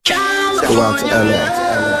go out to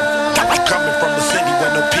LA. Coming from the city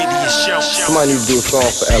where no pity is shown. Somebody need to do a song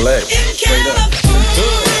for LA. Straight up.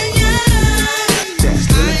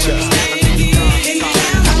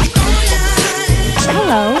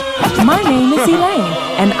 Hello, my name is Elaine,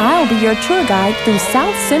 and I'll be your tour guide through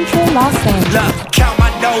South Central Los Angeles. Look, count my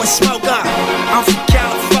dough and smoke up. I'm from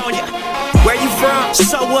California. Where you from?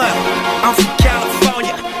 So what? I'm from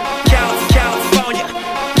California. California.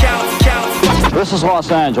 This is Los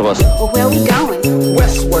Angeles. Well, where we going?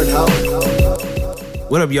 Westward, ho.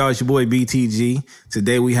 What up, y'all? It's your boy BTG.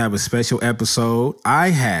 Today we have a special episode. I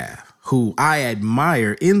have who I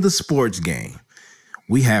admire in the sports game.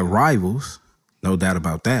 We have rivals, no doubt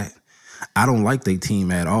about that. I don't like their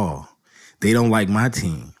team at all. They don't like my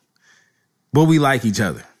team. But we like each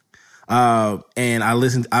other. And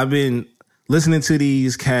I've been listening to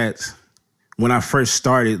these cats when I first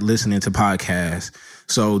started listening to podcasts.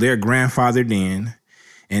 So they're grandfathered in,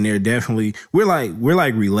 and they're definitely we're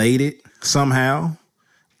like related somehow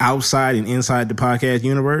outside and inside the podcast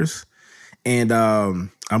universe. And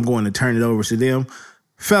I'm going to turn it over to them.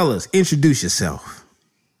 Fellas, introduce yourself.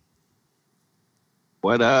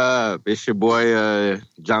 What up? It's your boy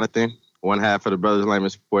Jonathan, one half of the Brothers Layman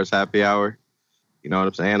Sports Happy Hour. You know what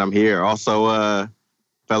I'm saying? I'm here. Also,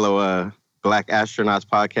 fellow Black Astronauts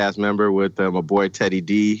podcast member with my boy Teddy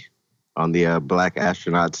D on the Black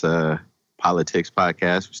Astronauts Politics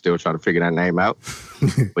podcast. We're still trying to figure that name out.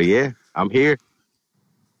 But yeah, I'm here.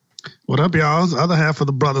 What up, y'all? It's the other half of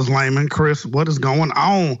the Brothers Layman. Chris, what is going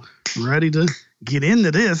on? Ready to get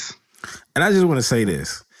into this. And I just want to say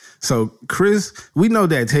this. So, Chris, we know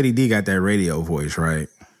that Teddy D got that radio voice, right?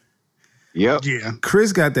 Yep. Yeah.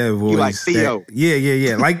 Chris got that voice. You like Theo.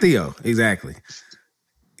 Yeah. Like Theo. Exactly.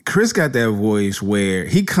 Chris got that voice where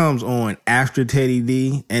he comes on after Teddy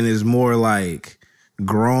D and is more like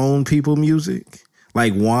grown people music,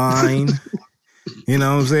 like wine. You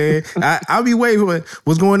know what I'm saying? I'll be waiting for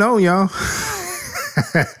what's going on, y'all.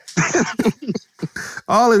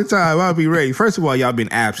 All of the time, I'll be ready. First of all, y'all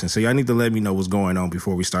been absent, so y'all need to let me know what's going on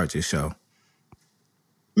before we start this show.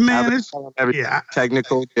 Man, it's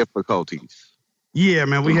technical difficulties. Yeah,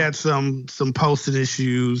 man, we had some posted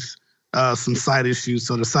issues, some site issues,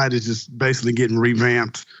 so the site is just basically getting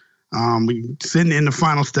revamped. We sitting in the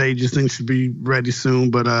final stages. Things should be ready soon,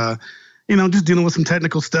 but just dealing with some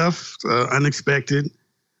technical stuff, unexpected.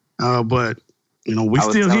 But we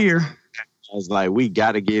still here. I was like, we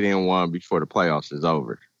got to get in one before the playoffs is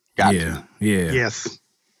over. Got to. Yeah. Yes.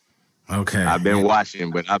 Okay. I've been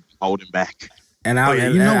watching, but I've been holding back. And I've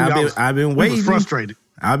been waiting. I was frustrated.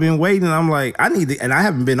 I've been waiting. I'm like, I need to, and I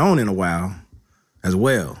haven't been on in a while as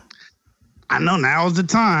well. I know now is the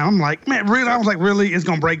time. I'm like, man, really? I was like, really? It's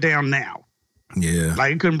going to break down now. Yeah.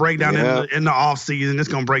 Like, it couldn't break down in the off season. It's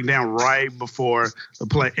going to break down right before the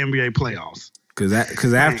NBA playoffs.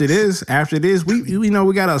 Because after this,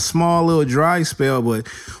 we got a small little dry spell, but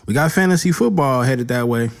we got fantasy football headed that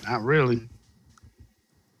way. Not really.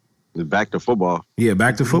 Back to football. Yeah,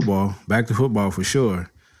 back to football. Back to football for sure.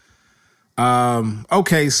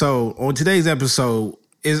 Okay, so on today's episode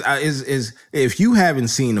is if you haven't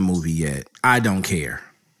seen the movie yet, I don't care.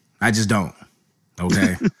 I just don't.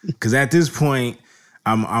 Okay, because at this point,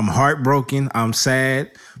 I'm heartbroken. I'm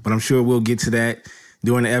sad, but I'm sure we'll get to that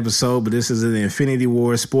during the episode. But this is an Infinity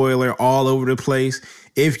War spoiler all over the place.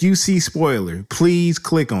 If you see spoiler, please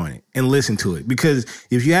click on it and listen to it, because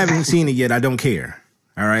if you haven't seen it yet, I don't care.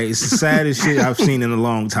 All right, it's the saddest shit I've seen in a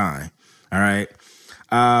long time. All right.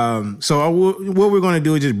 So what we're going to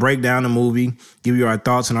do is just break down the movie, give you our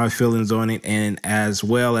thoughts and our feelings on it, and as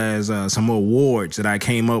well as some awards that I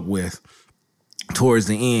came up with towards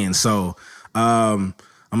the end. So I'm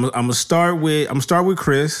gonna start with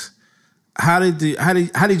Chris. How did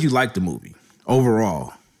you like the movie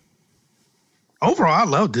overall? Overall, I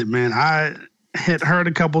loved it, man. I had heard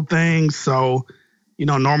a couple things, so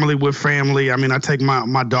normally with family, I mean, I take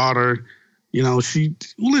my daughter. She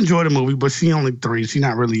will enjoy the movie, but she only 3. She's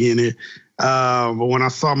not really in it. But when I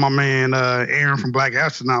saw my man Aaron from Black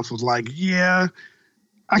Astronauts was like, yeah,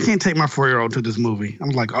 I can't take my 4-year-old to this movie. I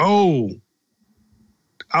was like, oh,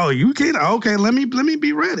 you can't? Okay, let me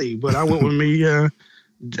be ready. But I went with me.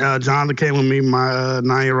 John came with me, my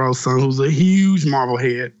 9-year-old son, who's a huge Marvel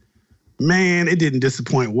head. Man, it didn't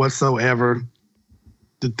disappoint whatsoever.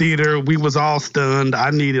 The theater, we was all stunned.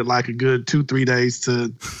 I needed like a good 2-3 days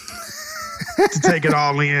to take it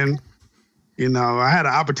all in. I had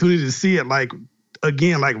an opportunity to see it like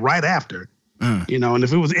right after. And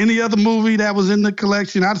if it was any other movie that was in the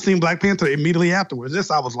collection, I'd seen Black Panther immediately afterwards.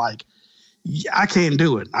 This, I was like, I can't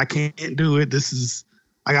do it. I can't do it.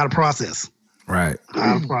 I got to process. Right. I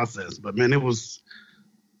got to process. But man, it was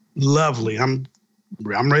lovely. I'm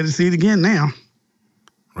ready to see it again now.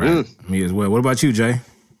 Right. Me as well. What about you, Jay?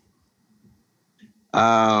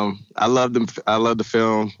 I love the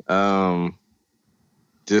film.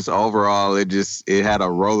 Just overall, it had a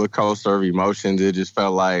roller coaster of emotions. It just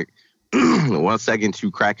felt like 1 second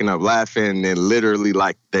you cracking up laughing, and then literally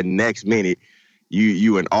like the next minute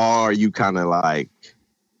you in awe, you kind of like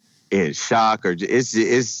in shock, or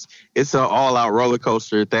it's an all out roller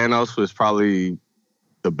coaster. Thanos was probably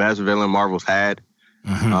the best villain Marvel's had,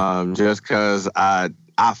 just because I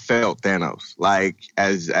felt Thanos. Like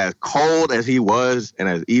as cold as he was and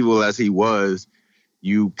as evil as he was,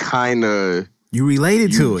 you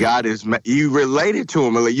related to it. You related to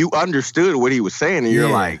him. Like, you understood what he was saying, and you're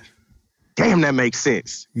like, damn, that makes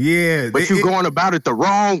sense. Yeah, but you're going about it the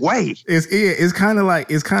wrong way. It's kind of like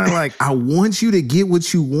I want you to get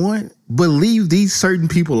what you want, but leave these certain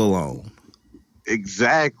people alone.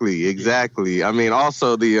 Exactly. I mean,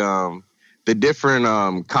 also the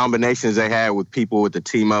different combinations they had with people with the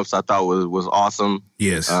team ups, I thought was awesome.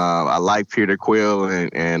 Yes. I like Peter Quill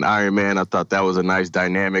and Iron Man. I thought that was a nice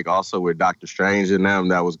dynamic. Also with Doctor Strange in them,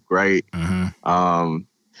 that was great. The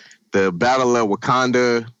Battle of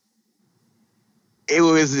Wakanda, it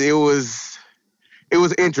was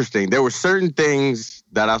interesting. There were certain things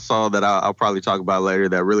that I saw that I'll probably talk about later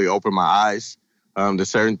that really opened my eyes to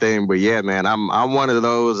certain things. But yeah, man, I'm one of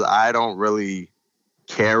those. I don't really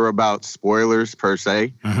care about spoilers per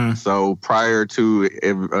se. So prior to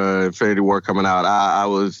Infinity War coming out, I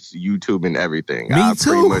was YouTubing everything. I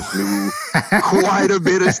pretty much knew quite a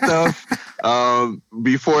bit of stuff.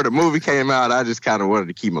 Before the movie came out, I just kind of wanted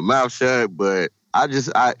to keep my mouth shut, but I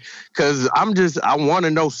want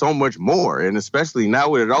to know so much more. And especially now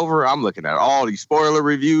with it over, I'm looking at all these spoiler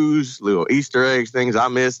reviews, little Easter eggs, things I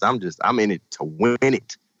missed. I'm in it to win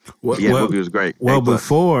it. The movie was great. Well,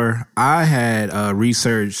 before I had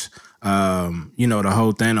researched, the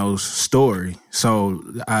whole Thanos story. So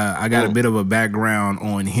I got a bit of a background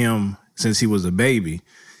on him since he was a baby,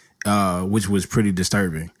 which was pretty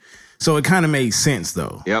disturbing. So it kind of made sense,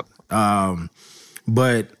 though. Yep.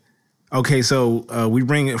 But, okay, so we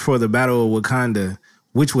bring it for the Battle of Wakanda.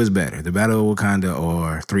 Which was better, the Battle of Wakanda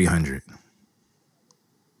or 300?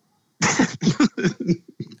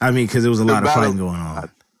 I mean, because there was a lot of fighting going on.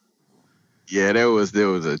 Yeah, there was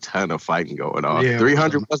a ton of fighting going on. Yeah,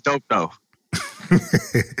 300 was dope though.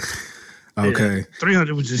 Okay. Yeah,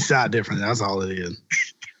 300 was just shot different. That's all it is.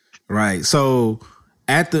 Right. So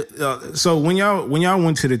at the when y'all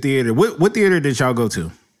went to the theater, what theater did y'all go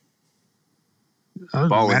to?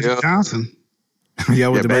 Magic Johnson. Yeah,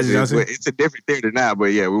 with the Magic Johnson. It's a different theater now,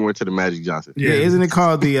 but yeah, we went to the Magic Johnson. Yeah, isn't it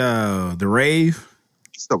called the Rave?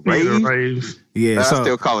 It's the Rave. Yeah, the Rave. Yeah, I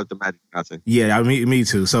still call it the Magic Johnson. Yeah, me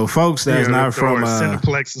too. So folks that's not from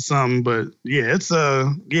Cineplex or something, but yeah, it's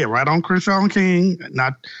right on Crenshaw and King,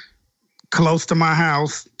 not close to my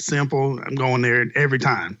house. Simple. I'm going there every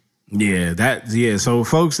time. Yeah, So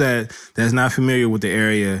folks that's not familiar with the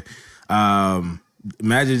area,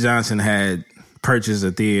 Magic Johnson had purchased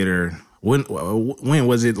a theater. When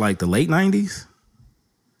was it? Like the late 90s?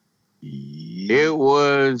 It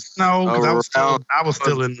was because I was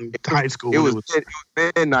still in high school. It was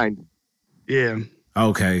mid 90s. Yeah.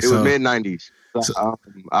 Okay. It was mid 90s. So,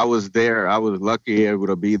 I was there. I was lucky able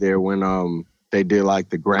to be there when they did like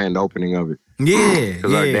the grand opening of it. Yeah.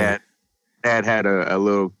 Because our dad had a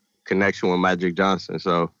little connection with Magic Johnson,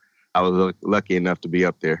 so I was lucky enough to be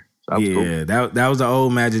up there. So cool. that was the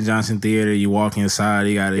old Magic Johnson Theater. You walk inside,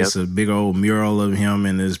 it's a big old mural of him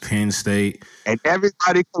in his Penn State. And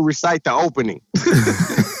everybody could recite the opening.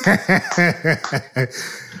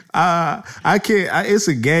 I can't. It's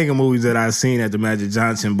a gang of movies that I've seen at the Magic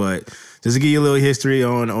Johnson, but just to give you a little history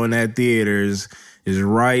on that theater is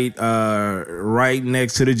right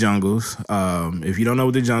next to the Jungles. If you don't know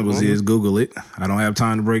what the Jungles is, Google it. I don't have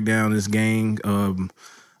time to break down this gang. Training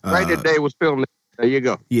Day was filmed. There you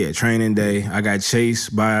go. Yeah, Training Day. I got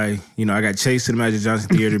chased to the Magic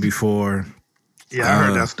Johnson Theater before. Yeah, I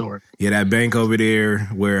heard that story. Yeah, that bank over there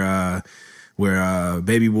where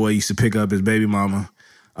Baby Boy used to pick up his baby mama.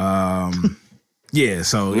 Yeah,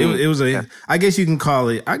 so it was a. I guess you can call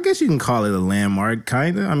it a landmark,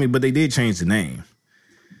 kind of. I mean, but they did change the name.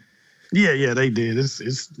 Yeah, they did.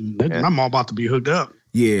 I'm all about to be hooked up.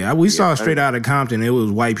 Yeah, we saw Straight Outta Compton. It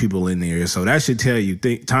was white people in there, so that should tell you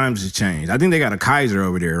times have changed. I think they got a Kaiser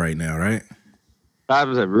over there right now, right?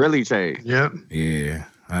 Times have really changed. Yep. Yeah,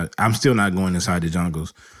 I'm still not going inside the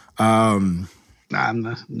Jungles. Not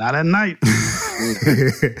at night.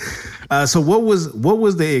 So what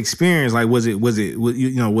was the experience like? Was it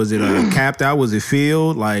capped out? Was it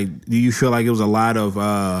filled? Like, do you feel like it was a lot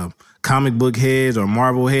of comic book heads or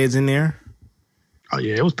Marvel heads in there. Oh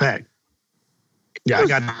yeah, it was packed. Yeah, I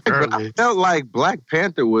got it early. I felt like Black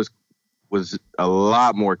Panther was a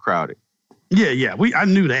lot more crowded. Yeah. I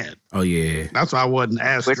knew that. Oh yeah. That's why I wasn't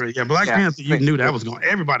asking. Yeah, Black Panther, you knew that was going.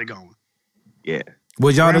 Everybody going. Yeah.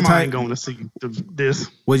 Was y'all Grandma the type ain't going to see this?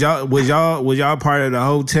 Was y'all part of the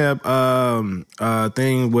Hotep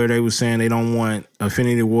thing where they were saying they don't want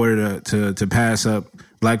Infinity War to pass up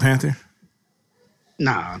Black Panther?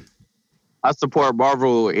 Nah. I support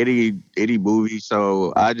Marvel any movie,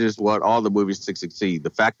 so I just want all the movies to succeed. The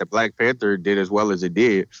fact that Black Panther did as well as it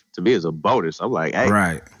did, to me, is a bonus. I'm like, hey,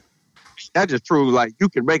 right. That just proves like you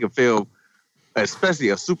can make a film, especially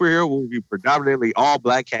a superhero movie, predominantly all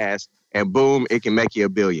black cast, and boom, it can make you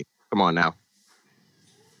 $1 billion. Come on now.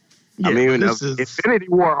 Yeah, I mean, Infinity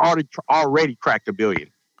War already cracked $1 billion.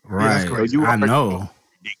 Right. Yeah, so I know.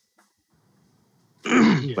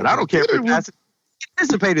 But I don't care if it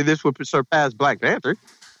anticipated this would surpass Black Panther.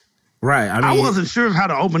 Right. I mean, I wasn't sure how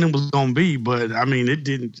the opening was going to be, but I mean, it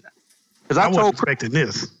didn't. Because I wasn't expecting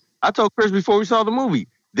this. I told Chris before we saw the movie,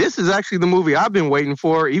 this is actually the movie I've been waiting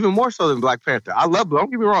for, even more so than Black Panther. Don't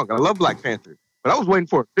get me wrong, I love Black Panther, but I was waiting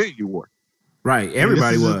for Infinity War. Right.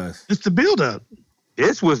 Everybody was. It's the build up.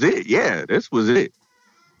 This was it. Yeah, this was it.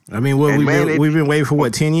 I mean, we've been waiting for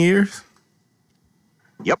what, 10 years?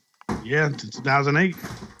 Yep. Yeah, 2008.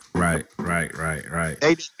 Right.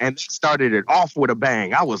 They started it off with a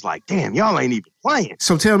bang. I was like, damn, y'all ain't even playing.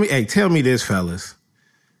 So tell me this, fellas.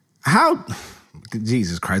 How,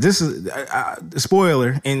 Jesus Christ, this is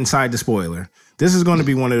spoiler inside the spoiler. This is going to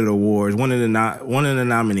be one of the awards, one of the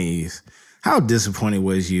nominees. How disappointed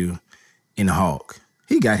was you in Hulk?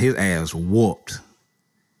 He got his ass whooped.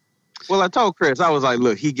 Well, I told Chris, I was like,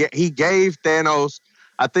 look, he gave Thanos.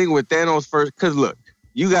 I think with Thanos first, because look,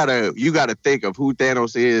 you gotta think of who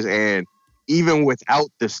Thanos is, and even without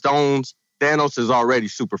the stones, Thanos is already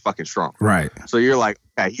super fucking strong. Right. So you're like,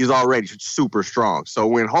 okay, he's already super strong. So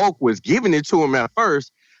when Hulk was giving it to him at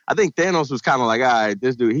first, I think Thanos was kind of like, all right,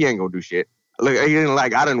 this dude, he ain't gonna do shit. Look, he didn't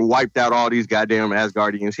like, I done wiped out all these goddamn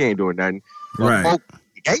Asgardians. He ain't doing nothing. So right. Hulk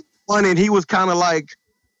ate one, and he was kind of like,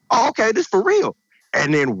 oh, okay, this for real.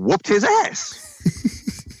 And then whooped his ass.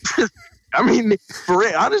 I mean, for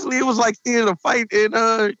real, honestly, it was like seeing a fight in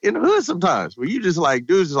the hood sometimes, where you just like,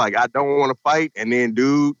 dude's just like, I don't want to fight, and then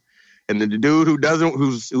the dude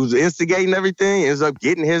who's instigating everything ends up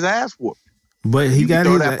getting his ass whooped. But he got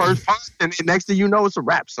that first punch, and then next thing you know, it's a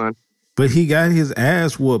wrap, son. But he got his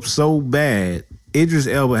ass whooped so bad, Idris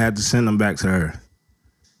Elba had to send him back to Earth.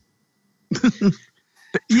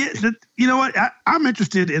 Yeah, you know what? I'm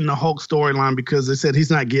interested in the Hulk storyline because they said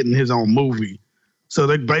he's not getting his own movie. So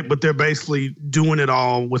they're basically doing it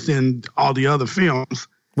all within all the other films.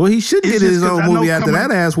 Well, he should get his own movie after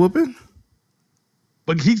that ass whooping.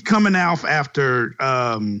 But he's coming out after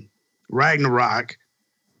Ragnarok,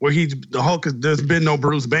 where the Hulk. There's been no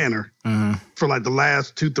Bruce Banner for like the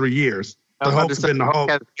last 2-3 years. The Hulk's been the Hulk.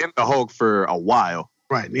 He's been the Hulk for a while.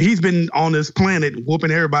 Right. He's been on this planet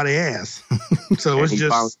whooping everybody's ass. So it's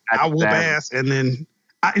just, I whoop ass. And then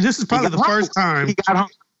this is probably the first time. He got home.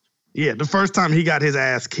 Yeah, the first time he got his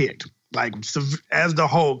ass kicked. Like, as the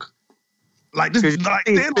Hulk. Like, this is like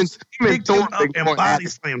Thanos picked him up and body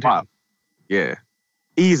slammed him. Yeah.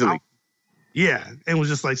 Easily. Yeah. And was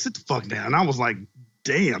just like, sit the fuck down. And I was like,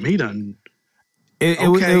 damn, he done. It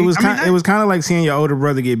was kind of like seeing your older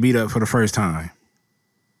brother get beat up for the first time.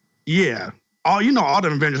 Yeah. All the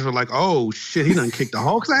Avengers were like, oh shit, he done kicked the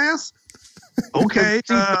Hulk's ass? Okay.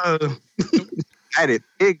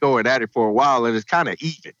 It going at it for a while, and it's kind of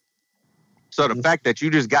even. So the fact that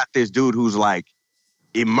you just got this dude who's like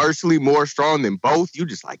immensely more strong than both, you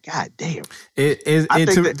just like, God damn.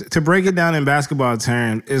 To break it down in basketball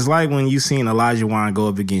terms, it's like when you seen Elijah Wan go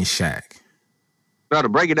up against Shaq. No, to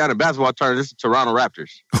break it down in basketball terms, this is Toronto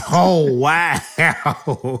Raptors. Oh, wow.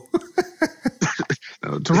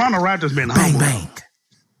 Toronto Raptors been humble. Bang, bang.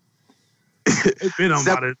 It's been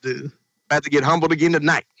humble. About to get humbled again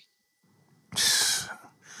tonight.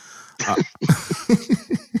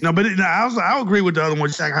 No, but I agree with the other one,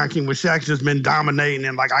 Shaq Hakeem, where Shaq's just been dominating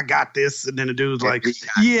and like, I got this. And then the dude's like,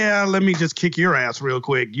 yeah, let me just kick your ass real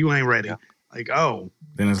quick. You ain't ready. Like, oh.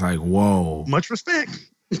 Then it's like, whoa. Much respect.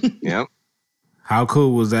 Yep. How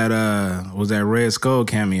cool was that Red Skull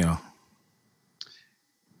cameo?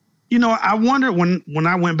 You know, I wondered when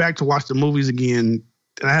I went back to watch the movies again,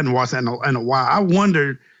 and I hadn't watched that in a while, I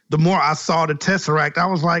wondered, the more I saw the Tesseract, I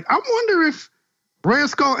was like, I wonder if Red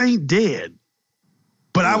Skull ain't dead.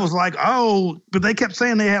 But I was like, oh, but they kept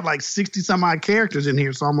saying they had like 60 some odd characters in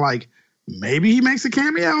here. So I'm like, maybe he makes a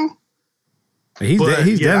cameo. He's But,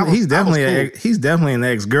 yeah, that was cool. he's definitely an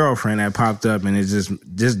ex-girlfriend that popped up, and it just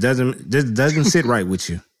doesn't sit right with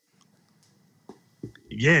you.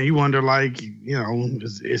 Yeah, you wonder, like, you know,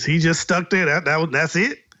 is he just stuck there? That's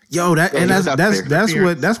it. Yo,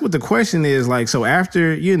 that's what the question is. Like, so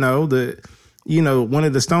after one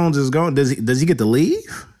of the Stones is gone, does he get to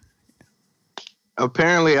leave?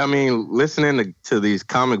 Apparently, I mean, listening to these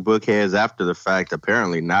comic book heads after the fact,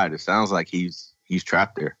 apparently not. It sounds like he's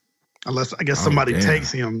trapped there. Unless, I guess, somebody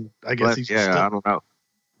takes him. I guess he's stuck. I don't know.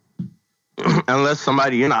 Unless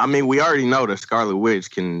somebody, I mean, we already know that Scarlet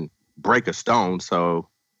Witch can break a stone, so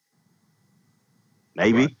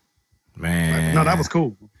maybe. Right. Man. No, that was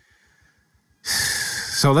cool.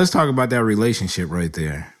 So let's talk about that relationship right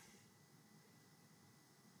there.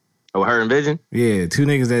 Oh, her and Vision? Yeah, two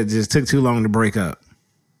niggas that just took too long to break up.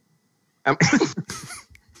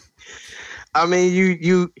 I mean,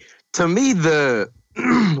 you to me,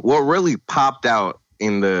 what really popped out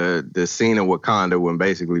in the scene in Wakanda when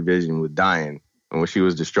basically Vision was dying and when she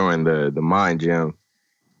was destroying the mind gem,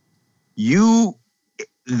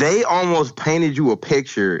 they almost painted you a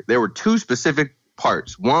picture. There were two specific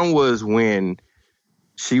parts. One was when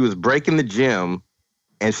she was breaking the gem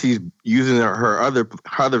and she's using her other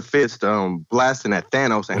fist, blasting at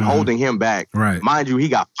Thanos and holding him back. Right. Mind you, he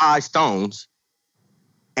got 5 stones,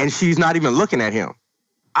 and she's not even looking at him.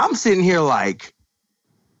 I'm sitting here like,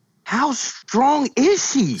 how strong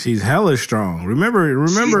is she? She's hella strong. Remember,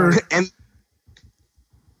 and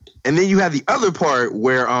then you have the other part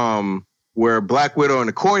where Black Widow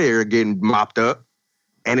and Okoye are getting mopped up,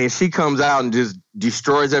 and then she comes out and just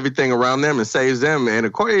destroys everything around them and saves them. And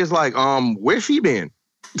Okoye is like, where's she been?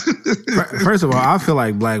 First of all, I feel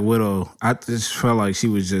like Black Widow, I just felt like she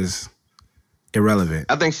was just irrelevant.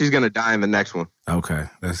 I think she's gonna die in the next one. Okay,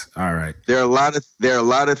 that's all right. There are a lot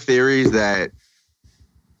of theories that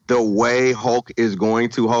the way Hulk is going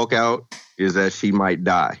to Hulk out is that she might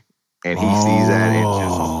die, and he sees that and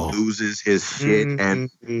just loses his shit and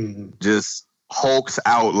just hulks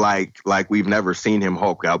out like we've never seen him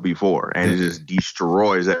Hulk out before, and just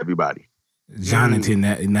destroys everybody. Jonathan,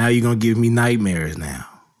 now you're gonna give me nightmares now.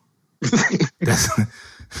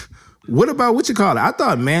 What about what you call it? I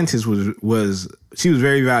thought Mantis was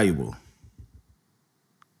very valuable.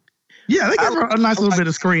 Yeah, they gave her a nice little bit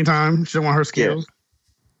of screen time showing her skills.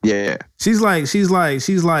 Yeah. She's like Luke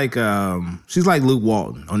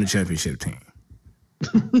Walton on the championship team.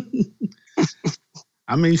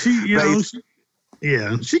 I mean, she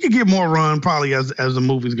could get more run probably as the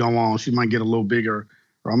movies go on. She might get a little bigger.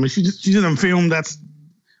 I mean, she's in a film that's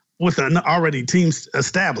with an already team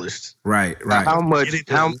established. Right. How much do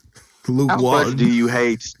you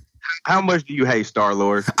hate? How much do you hate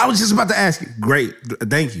Star-Lord? I was just about to ask you. Great.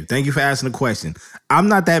 Thank you for asking the question. I'm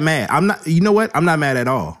not that mad. I'm not. You know what? I'm not mad at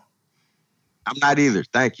all. I'm not either.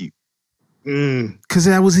 Thank you. Because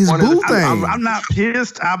that was his boo thing. I'm not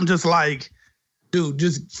pissed. I'm just like, dude,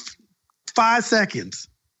 just 5 seconds.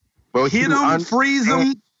 Well, hit him, freeze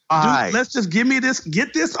him. Dude, let's just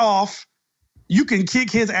get this off. You can kick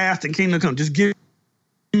his ass in Kingdom Come. Just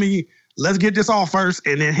let's get this off first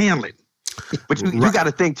and then handle it. But you got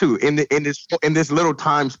to think too, in this little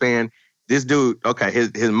time span, this dude, okay,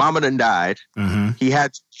 his mama done died. Mm-hmm. He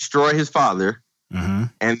had to destroy his father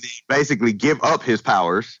and basically give up his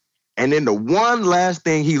powers. And then the one last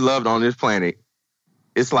thing he loved on this planet,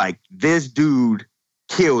 it's like this dude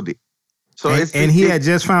killed it. So he had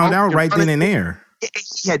just found out right then and there.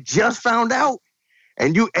 He had just found out,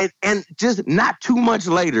 and just not too much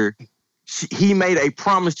later, he made a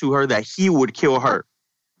promise to her that he would kill her,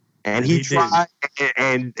 and he tried,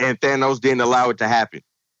 and Thanos didn't allow it to happen.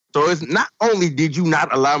 So it's not only did you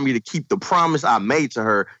not allow me to keep the promise I made to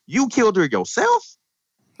her, you killed her yourself.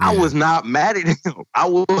 Yeah. I was not mad at him. I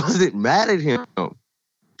wasn't mad at him.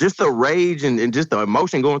 Just the rage and just the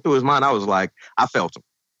emotion going through his mind. I was like, I felt him.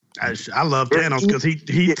 I love Thanos because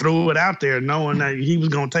he threw it out there knowing that he was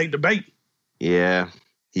going to take the bait. Yeah,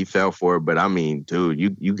 he fell for it. But I mean, dude,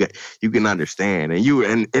 you can understand. And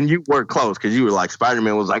you were close because you were like,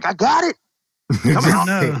 Spider-Man was like, I got it. Come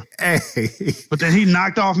on. Hey. But then he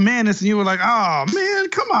knocked off Mantis and you were like, oh, man,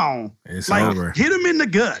 come on. It's over. Hit him in the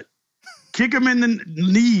gut. Kick him in the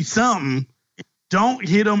knee, something. Don't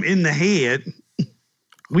hit him in the head.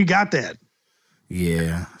 We got that.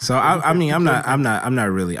 Yeah. So I mean, I'm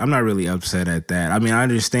not really upset at that. I mean, I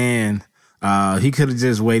understand he could have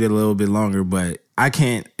just waited a little bit longer, but I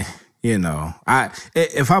can't,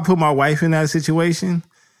 if I put my wife in that situation,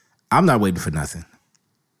 I'm not waiting for nothing.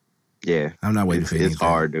 Yeah. I'm not waiting for anything. It's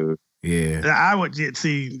hard, dude. Yeah. I would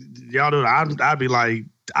see y'all do. I'd be like,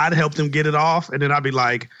 I'd help them get it off, and then I'd be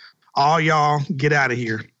like, all y'all get out of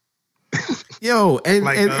here. Yo, and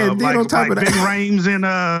then on top of that, Ving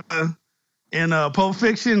Rhames in Pulp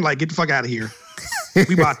Fiction, like, get the fuck out of here.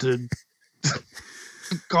 We about to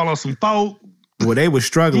call us some folk. Well, they were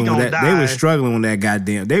struggling with that. Die. They were struggling with that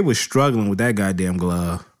goddamn. They were struggling with that goddamn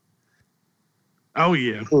glove. Oh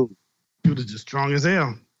yeah, he was just strong as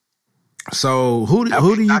hell. So who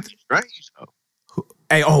do you? Doctor Strange, though.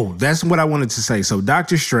 Hey, that's what I wanted to say. So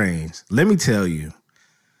Doctor Strange, let me tell you,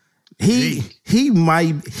 he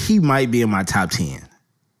might be in my top 10.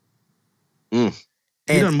 He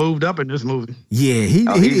done moved up in this movie. Yeah,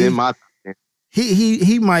 he's in my.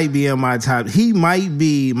 He might be in my top. He might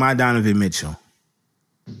be my Donovan Mitchell.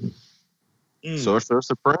 Sorcerer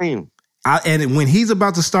Supreme. And when he's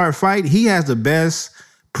about to start fight, he has the best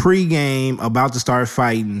pregame about to start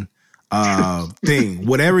fighting thing.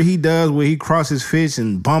 Whatever he does, where he crosses fists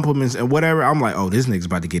and bump him and whatever, I'm like, oh, this nigga's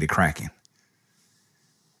about to get it cracking.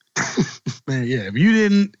 Man, yeah.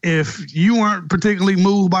 If you weren't particularly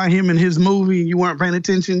moved by him in his movie and you weren't paying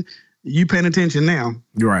attention, you paying attention now.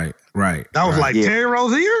 Right. That was like, Terry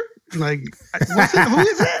Rozier? Like, who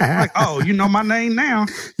is that? Like, oh, you know my name now.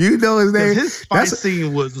 You know his name. His fight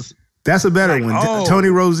scene was... That's a better one. Tony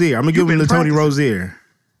Rozier. I'm going to give him the Tony Rozier.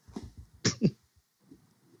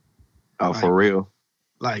 For real.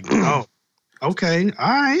 Like, oh, okay, all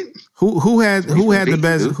right. Who had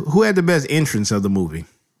the best entrance of the movie?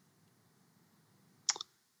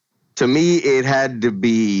 To me, it had to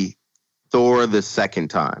be Thor the second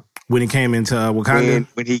time. When he came into Wakanda?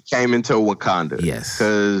 When he came into Wakanda. Yes.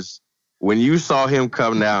 Because when you saw him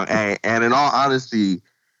come down, and in all honesty,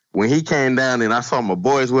 when he came down and I saw my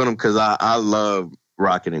boys with him, because I love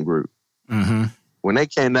Rocket and Groot. Mm-hmm. When they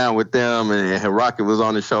came down with them and Rocket was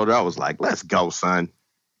on his shoulder, I was like, let's go, son.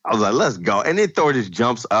 I was like, let's go. And then Thor just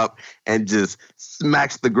jumps up and just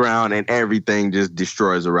smacks the ground and everything just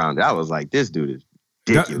destroys around it. I was like, this dude is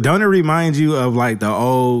ridiculous. Don't it remind you of like the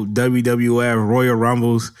old WWF Royal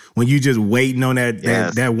Rumbles when you just waiting on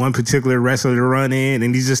that one particular wrestler to run in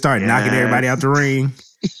and he just started knocking everybody out the ring?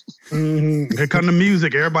 Mm-hmm. Here come the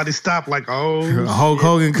music. Everybody stop like, oh. Hulk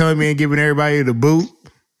Hogan come in giving everybody the boot.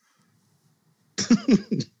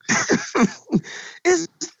 It's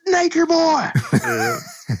Nature Boy.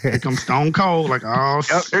 Here comes Stone Cold. Like, oh,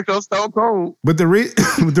 here comes Stone Cold. But the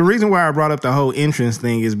reason why I brought up the whole entrance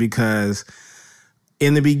thing is because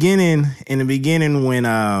in the beginning when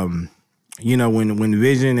when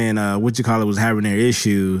Vision and was having their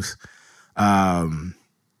issues, and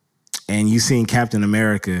you seen Captain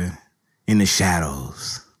America in the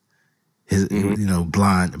shadows, his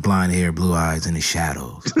blonde hair, blue eyes in the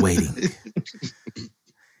shadows, waiting.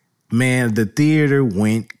 Man, the theater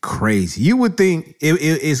went crazy. You would think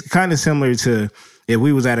it's kind of similar to if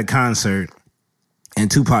we was at a concert and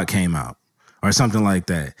Tupac came out or something like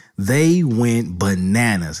that. They went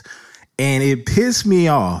bananas. And it pissed me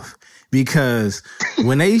off because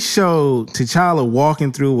when they showed T'Challa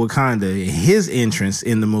walking through Wakanda, his entrance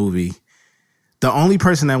in the movie, the only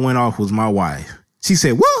person that went off was my wife. She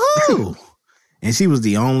said, woohoo! And she was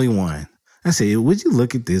the only one. I said, would you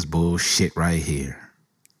look at this bullshit right here?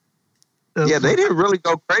 Yeah, they didn't really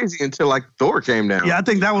go crazy until like Thor came down. Yeah, I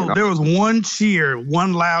think there was one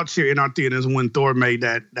loud cheer in our theaters when Thor made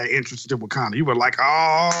that entrance to Wakanda. You were like,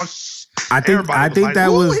 oh, I think that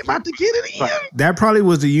was about to get it in. That probably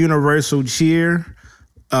was the universal cheer.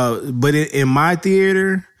 But in my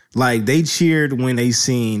theater, like they cheered when they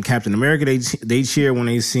seen Captain America. They cheered when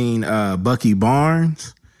they seen Bucky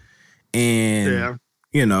Barnes, and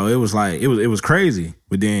it was like it was crazy.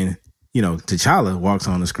 But then T'Challa walks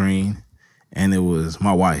on the screen. And it was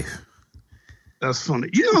my wife. That's funny.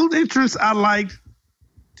 You know whose entrance I liked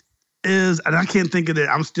is, and I can't think of it.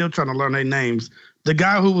 I'm still trying to learn their names. The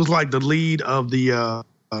guy who was like the lead of the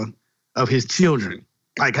of his children,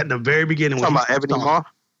 like at the very beginning. Talking about Ebony Maw?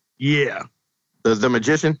 Yeah. The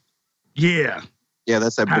magician? Yeah. Yeah,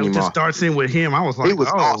 that's Ebony Maw. It just starts in with him. I was like, he was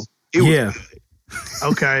awesome. Yeah.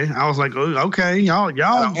 Okay. I was like, okay, y'all.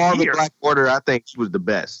 All the Black Order, I think he was the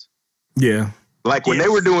best. Yeah. Like when they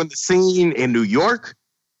were doing the scene in New York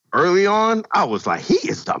early on, I was like, he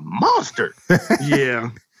is the monster. Yeah.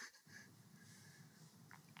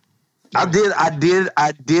 I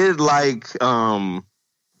did like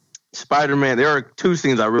Spider-Man. There are two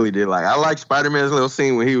scenes I really did like. I like Spider-Man's little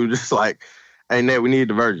scene when he was just like, hey, Ned, we need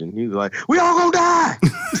the virgin. He was like, we all gonna die.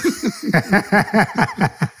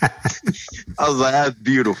 I was like, that's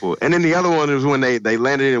beautiful. And then the other one is when they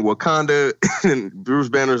landed in Wakanda and Bruce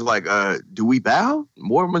Banner's like, do we bow?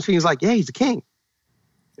 War Machine's like, yeah, he's the king.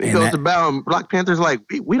 And he goes to bow and Black Panther's like,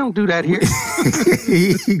 we don't do that here.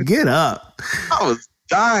 Get up. I was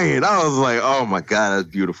dying. I was like, oh my God, that's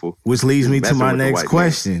beautiful. Which leads me to my next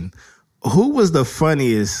question. who was the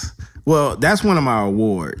funniest? Well, that's one of my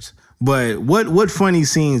awards. But what funny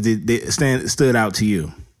scenes stood out to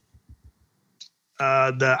you?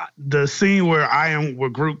 The scene where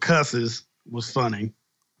Groot cusses was funny.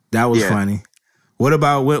 That was funny. What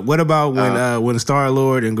about when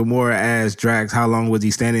Star-Lord and Gamora asked Drax how long was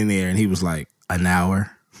he standing there, and he was like, an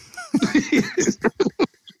hour.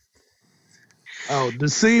 The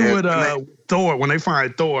scene with Thor, when they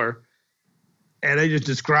find Thor and they just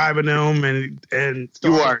describing him and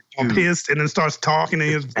You are pissed and then starts talking in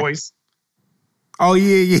his voice. Oh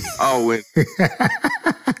yeah. Oh,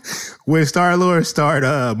 when Star-Lord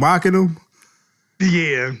started mocking him.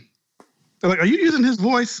 Yeah. They're like, are you using his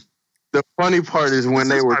voice? The funny part is when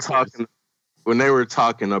they were talking about when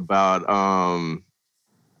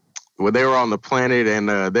they were on the planet and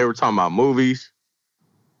they were talking about movies.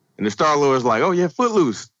 And the Star-Lord's like, oh yeah,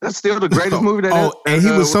 Footloose. That's still the greatest movie that is. And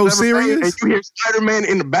he was so serious. And you hear Spider-Man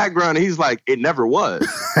in the background and he's like, it never was.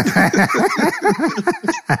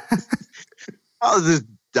 I was just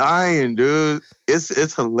dying, dude.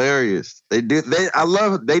 It's hilarious. They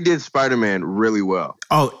did Spider-Man really well.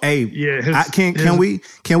 Oh, hey, yeah. Can we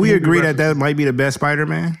agree that might be the best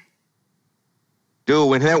Spider-Man? Dude,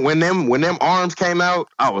 when them arms came out,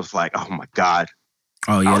 I was like, oh my God.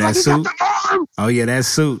 Oh yeah, that suit. Oh yeah, that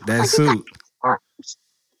suit.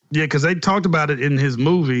 Yeah, because they talked about it in his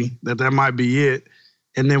movie that might be it.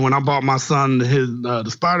 And then when I bought my son the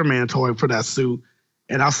Spider-Man toy for that suit,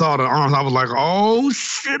 and I saw the arms, I was like, oh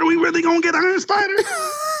shit, are we really gonna get Iron Spider?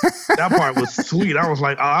 That part was sweet. I was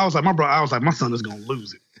like, my son is gonna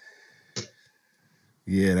lose it.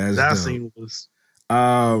 Yeah, that dope. Scene was.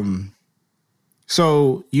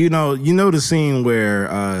 So you know the scene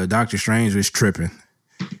where Doctor Strange was tripping,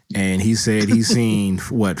 and he said he's seen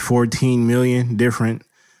 14 million different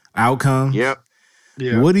outcomes. Yep.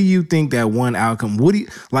 Yeah. What do you think that one outcome? What do you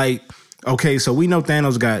like? Okay, so we know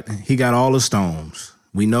Thanos got all the stones.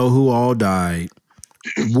 We know who all died.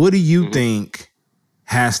 What do you think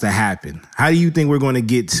has to happen? How do you think we're going to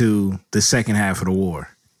get to the second half of the war?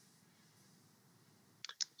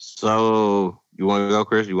 So you want to go,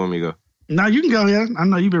 Chris? You want me to go? No, you can go ahead. I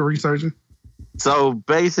know you've been researching. So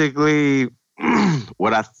basically,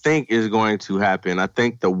 what I think is going to happen, I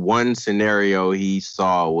think the one scenario he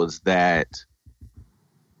saw was that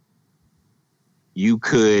you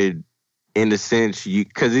could, in a sense,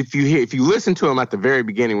 because if you listen to him at the very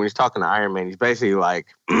beginning when he's talking to Iron Man, he's basically like,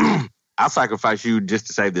 I'll sacrifice you just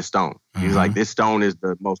to save this stone. Mm-hmm. He's like, this stone is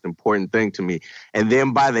the most important thing to me. And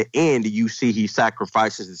then by the end, you see he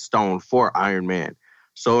sacrifices the stone for Iron Man.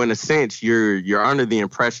 So in a sense, you're under the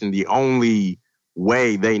impression the only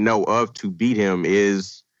way they know of to beat him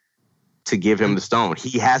is to give him the stone.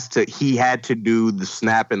 He had to do the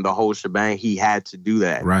snap and the whole shebang. He had to do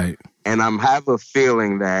that. Right. And I have a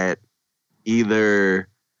feeling that either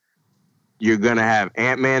you're going to have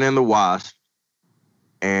Ant-Man and the Wasp,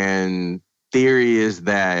 and theory is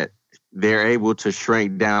that they're able to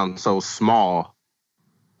shrink down so small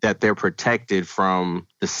that they're protected from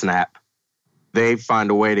the snap. They find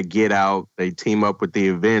a way to get out. They team up with the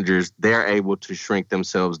Avengers. They're able to shrink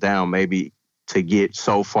themselves down, maybe to get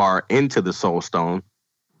so far into the Soul Stone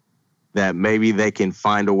that maybe they can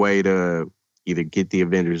find a way to either get the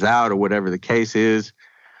Avengers out or whatever the case is.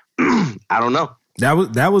 I don't know. That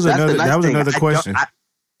was another question.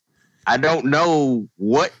 I don't know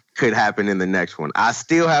what could happen in the next one. I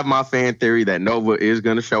still have my fan theory that Nova is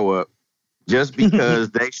going to show up just because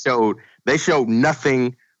they showed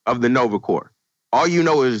nothing of the Nova Corps. All you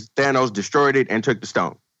know is Thanos destroyed it and took the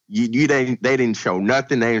stone. They didn't show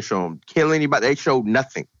nothing. They didn't show him kill anybody. They showed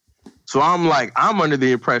nothing. So I'm under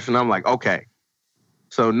the impression, okay.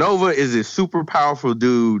 So Nova is a super powerful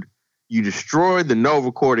dude. You destroyed the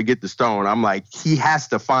Nova Corps to get the stone. I'm like, he has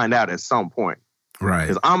to find out at some point. Right.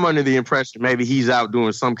 Because I'm under the impression maybe he's out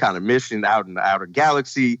doing some kind of mission out in the outer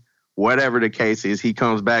galaxy. Whatever the case is, he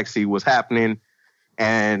comes back, see what's happening.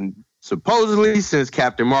 And supposedly, since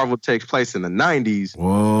Captain Marvel takes place in the 90s,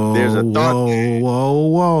 there's a thought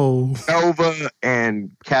Nova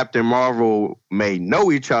and Captain Marvel may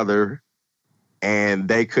know each other, and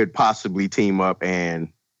they could possibly team up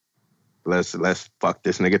and let's fuck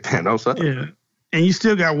this nigga Thanos up. Yeah, and you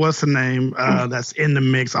still got what's the name that's in the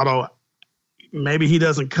mix. Although maybe he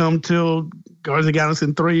doesn't come till Guardians of the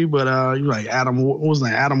Galaxy 3, but you like Adam. What was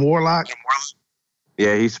that? Adam Warlock.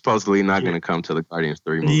 Yeah, he's supposedly not going to come to the Guardians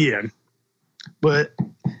 3 movie. Yeah. But,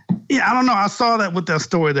 yeah, I don't know. I saw that with that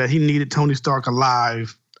story that he needed Tony Stark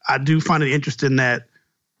alive. I do find it interesting that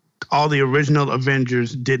all the original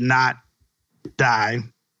Avengers did not die,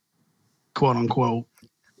 quote unquote.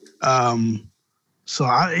 So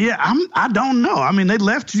I don't know. I mean, they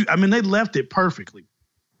left you. I mean, they left it perfectly.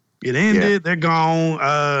 It ended. They're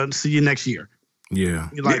gone. See you next year. Yeah.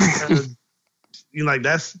 You're like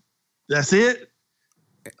that's it.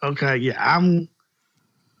 Okay. Yeah. I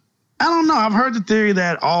don't know. I've heard the theory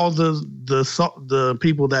that all the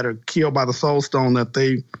people that are killed by the Soul Stone, that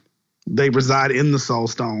they reside in the Soul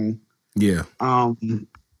Stone. Yeah. I've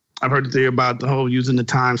heard the theory about the whole using the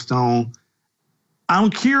Time Stone. I'm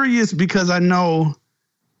curious because I know,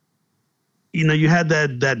 you had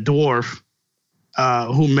that dwarf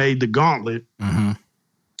who made the gauntlet,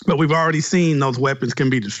 but we've already seen those weapons can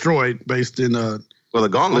be destroyed based in the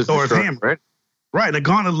gauntlet's Thor's destroyed, hammer. right? Right, the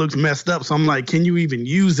gauntlet looks messed up. So I'm like, can you even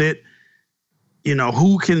use it?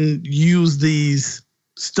 Who can use these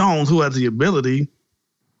stones? Who has the ability?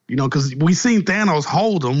 Because we've seen Thanos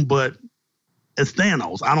hold them, but it's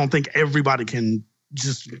Thanos. I don't think everybody can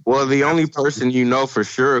just. Well, the only person for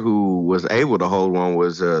sure who was able to hold one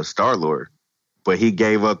was Star-Lord, but he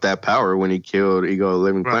gave up that power when he killed Ego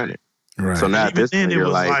Living Planet. Right. So now even then, it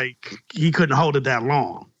was like he couldn't hold it that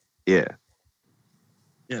long. Yeah.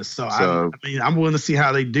 Yeah. So I mean, I'm willing to see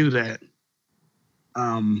how they do that.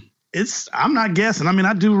 I'm not guessing. I mean,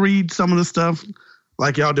 I do read some of the stuff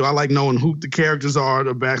like y'all do. I like knowing who the characters are,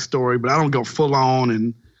 the backstory, but I don't go full on.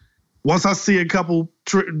 And once I see a couple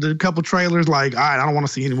trailers, like, all right, I don't want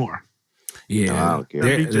to see anymore. Yeah, no, I don't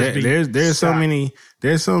care. There's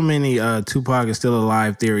so many Tupac is still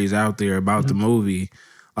alive theories out there about the movie.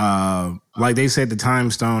 Like they said, the Time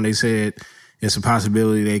Stone. They said it's a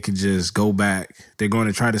possibility they could just go back. They're going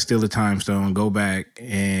to try to steal the Time Stone, go back,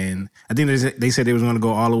 and I think they said they was going to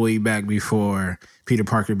go all the way back before Peter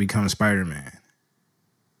Parker becomes Spider-Man.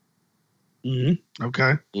 Mm-hmm.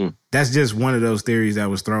 Okay, that's just one of those theories that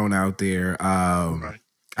was thrown out there. Right.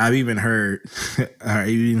 I've even heard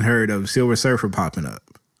of Silver Surfer popping up.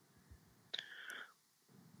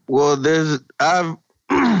 Well,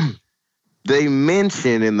 they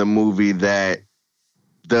mention in the movie that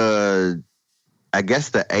the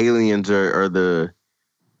aliens or the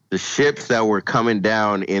ships that were coming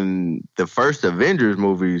down in the first Avengers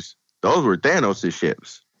movies, those were Thanos'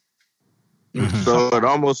 ships. Mm-hmm. So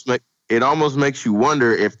it almost makes you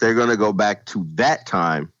wonder if they're going to go back to that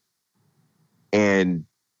time and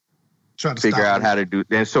try to figure out how to do,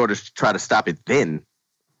 and sort of try to stop it then,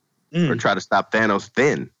 or try to stop Thanos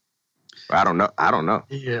then. I don't know.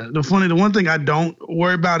 Yeah, the one thing I don't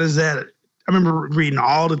worry about is that I remember reading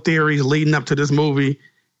all the theories leading up to this movie,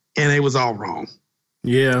 and it was all wrong.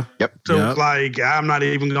 Yeah. Yep. So it's like I'm not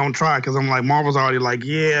even gonna try because I'm like Marvel's already like,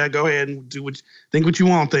 yeah, go ahead and do what you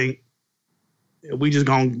want. Think we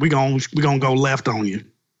gonna go left on you.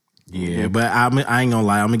 Yeah, but I ain't gonna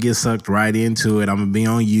lie. I'm gonna get sucked right into it. I'm gonna be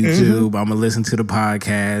on YouTube. I'm gonna listen to the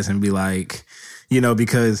podcast and be like,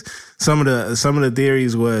 because some of the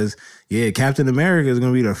theories was, Captain America is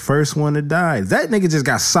gonna be the first one to die. That nigga just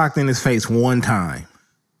got socked in his face one time.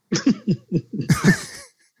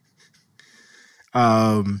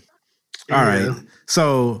 All right.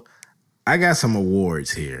 So I got some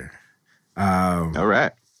awards here. All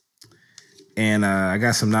right. And I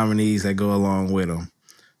got some nominees that go along with them.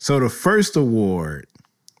 So the first award,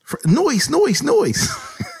 noise.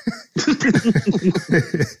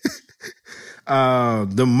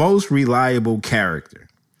 The most reliable character.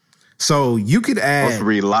 So you could add... Most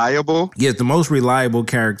reliable? Yes, the most reliable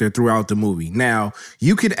character throughout the movie. Now,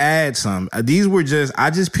 you could add some. These were I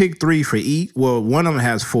just picked 3 for each. Well, one of them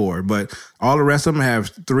has 4, but all the rest of them have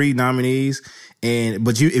 3 nominees.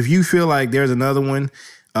 But if you feel like there's another one,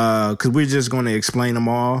 because we're just going to explain them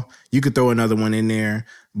all, you could throw another one in there.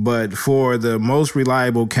 But for the most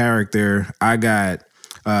reliable character, I got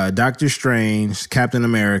Doctor Strange, Captain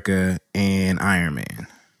America, and Iron Man.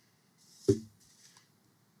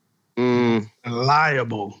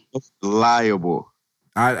 Liable.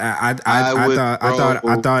 I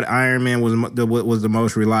thought Iron Man was the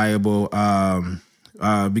most reliable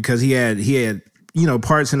because he had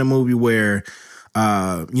parts in the movie where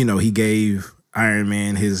he gave Iron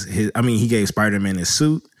Man he gave Spider-Man his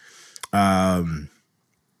suit.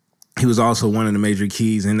 He was also one of the major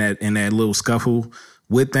keys in that little scuffle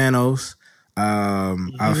with Thanos.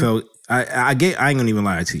 I felt I ain't gonna even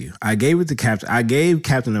lie to you. I gave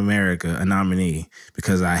Captain America a nominee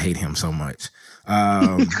because I hate him so much.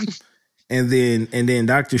 And then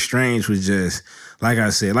Doctor Strange was just like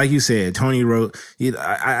you said, Tony wrote.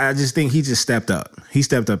 I just think he just stepped up. He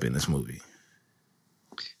stepped up in this movie.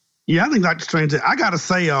 Yeah, I think Doctor Strange. I gotta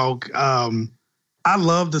say, I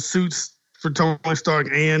love the suits for Tony Stark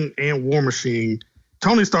and War Machine.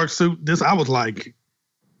 Tony Stark's suit. I was like,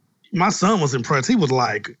 my son was impressed. He was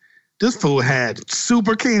like, this fool had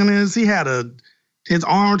super cannons. He had his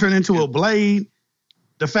arm turned into a blade.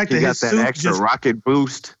 The fact He that got his that suit extra rocket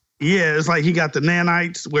boost. yeah, it's like he got the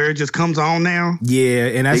nanites where it just comes on now. Yeah,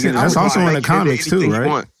 and He can that's also in the make it into comics too, anything he right?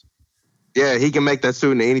 wants. Yeah, he can make that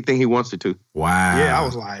suit into anything he wants it to. Wow. Yeah, I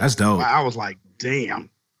was like, that's dope. I was like,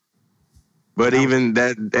 damn. But even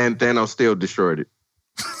that, and Thanos still destroyed it.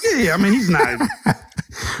 Yeah, I mean, he's not.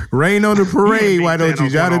 Rain on the parade. beat Why don't you,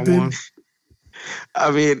 Thanos Jonathan? one-on-one.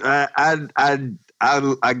 I mean,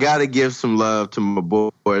 I gotta give some love to my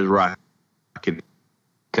boys Rocket,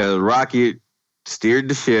 because Rocket steered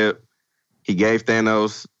the ship. He gave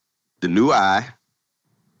Thanos the new eye.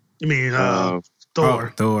 You mean Oh,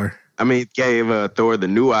 Thor? Thor. I mean, gave Thor the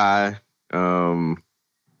new eye.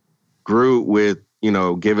 Groot with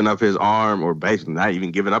giving up his arm, or basically not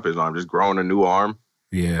even giving up his arm, just growing a new arm.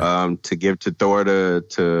 Yeah. To give to Thor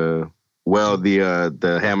to weld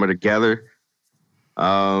the hammer together.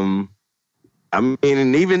 I mean,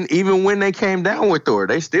 and even when they came down with Thor,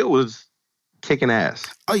 they still was kicking ass.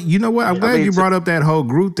 Oh, you know what? I'm glad mean, you brought up that whole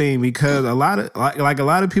Groot thing, because a lot of like a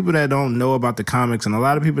lot of people that don't know about the comics and a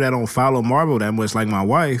lot of people that don't follow Marvel that much, like my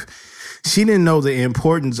wife, she didn't know the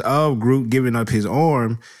importance of Groot giving up his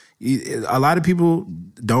arm. A lot of people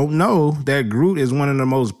don't know that Groot is one of the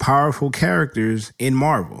most powerful characters in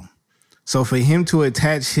Marvel. So for him to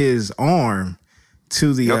attach his arm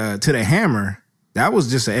to the hammer, that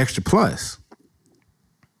was just an extra plus.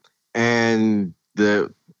 And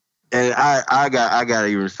I gotta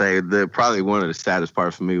even say that probably one of the saddest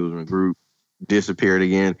parts for me was when Groot disappeared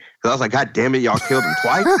again. Because I was like, God damn it, y'all killed him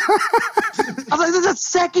twice. I was like, this is the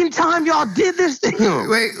second time y'all did this to him.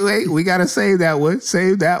 Wait, we gotta save that one.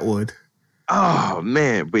 Save that one. Oh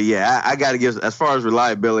man, but yeah, I gotta give, as far as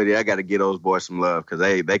reliability, I gotta give those boys some love because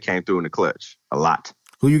they came through in the clutch a lot.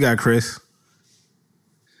 Who you got, Chris?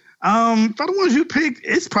 For the ones you picked,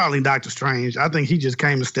 it's probably Doctor Strange. I think he just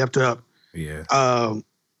came and stepped up. Yeah.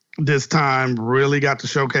 This time, really got to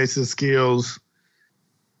showcase his skills.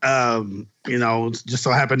 It just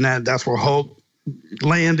so happened that that's where Hulk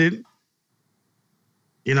landed.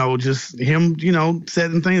 Just him,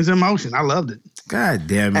 setting things in motion. I loved it. God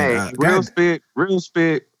damn it. Hey, real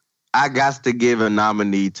spit, I got to give a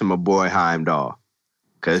nominee to my boy Heimdall.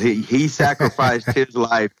 Because he sacrificed his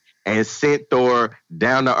life and sent Thor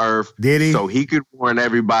down to Earth. Did he? So he could warn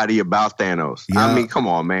everybody about Thanos. Yeah. I mean, come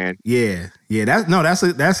on, man. Yeah. That's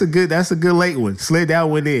a good late one. Slid that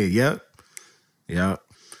one in. Yep.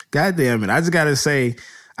 God damn it. I just gotta say,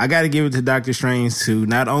 I gotta give it to Doctor Strange too.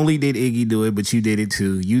 Not only did Iggy do it, but you did it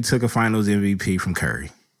too. You took a Finals MVP from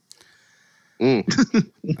Curry.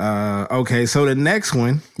 Okay, so the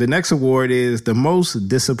next award is the most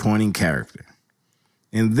disappointing character.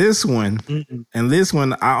 And this one,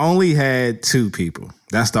 I only had two people.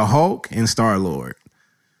 That's the Hulk and Star-Lord.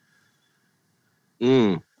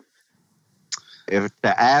 If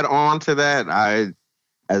to add on to that,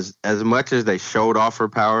 as much as they showed off her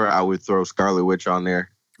power, I would throw Scarlet Witch on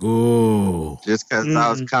there. Ooh. Just because I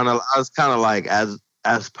was kind of like,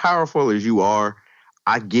 as powerful as you are,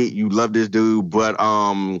 I get you love this dude, but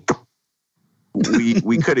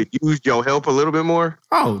we could have used your help a little bit more.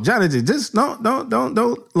 Oh, Jonathan, just don't look,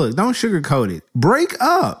 don't sugarcoat it. Break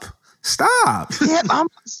up. Stop. Yeah, I'm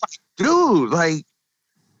just like, dude, like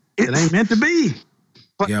It ain't meant to be.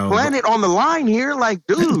 Planet on the line here, like,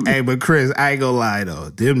 dude. Hey, but Chris, I ain't gonna lie though.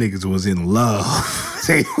 Them niggas was in love.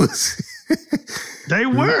 They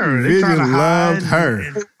were. They Vision trying to loved hide.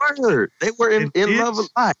 her. They were in love a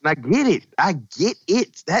lot. And I get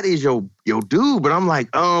it. That is your dude. But I'm like,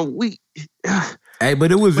 Hey,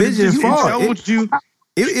 but it was Vision's fault.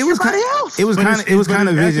 It was kind else. It was kind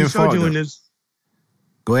of Vision's fault.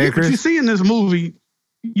 Go ahead, Chris. But you see in this movie,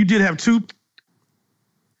 you did have two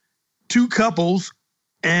couples,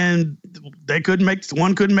 and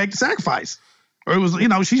one couldn't make the sacrifice, or it was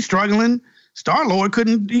she's struggling. Star-Lord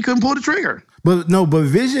couldn't pull the trigger. But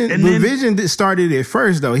Vision started it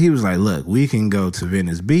first though. He was like, "Look, we can go to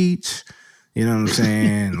Venice Beach." You know what I'm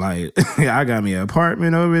saying? Like, I got me an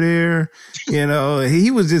apartment over there.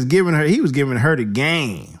 He was just giving her the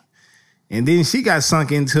game. And then she got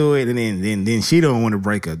sunk into it, and then she don't want to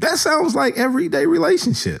break up. That sounds like everyday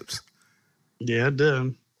relationships. Yeah, it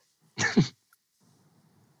does.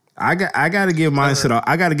 I got to give mine to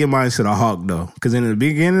the Hawk though, because in the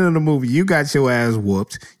beginning of the movie, you got your ass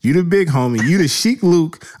whooped. You the big homie. You the Sheik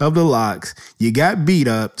Luke of the Locks. You got beat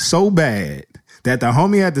up so bad that the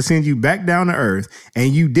homie had to send you back down to Earth,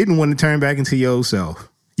 and you didn't want to turn back into your old self.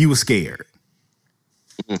 You were scared.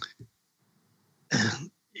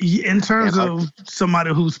 In terms of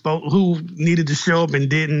somebody who needed to show up and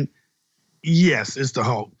didn't, yes, it's the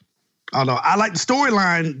Hulk. Although I like the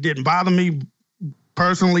storyline, didn't bother me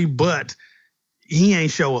personally, but he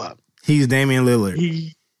ain't show up. He's Damian Lillard.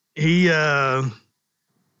 He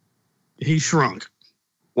shrunk.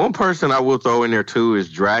 One person I will throw in there too is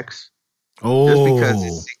Drax. Oh, Just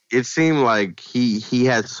because it seemed like he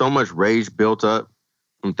had so much rage built up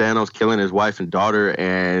from Thanos killing his wife and daughter,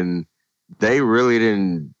 and they really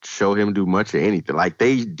didn't show him do much of anything. Like,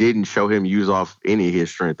 they didn't show him use off any of his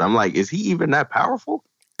strength. I'm like, is he even that powerful?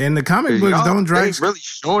 in the comic books, don't Drax really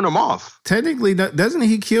showing him off? Technically, doesn't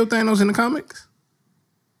he kill Thanos in the comics?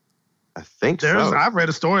 I think so. I read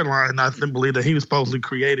a storyline. I believe that he was supposedly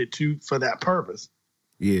created for that purpose.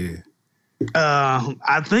 Yeah.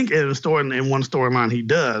 I think in one storyline he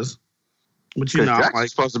does, but Drax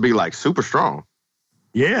is supposed to be like super strong.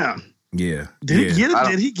 Yeah. Yeah. Did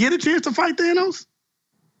he get a chance to fight Thanos?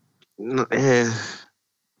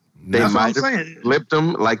 They might have flipped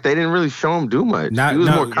him. Like, they didn't really show him do much. He was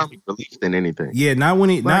more comic relief than anything. Yeah, not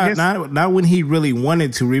when when he really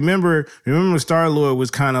wanted to. Remember Star-Lord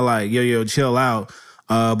was kind of like, yo, chill out.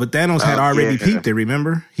 But Thanos had already peeped it,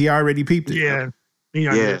 remember? He already peeped it. Yeah. He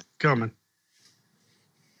already coming.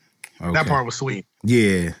 Okay. That part was sweet.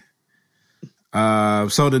 Yeah.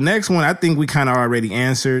 So the next one, I think we kind of already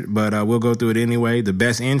answered, but we'll go through it anyway. The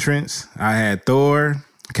best entrance, I had Thor,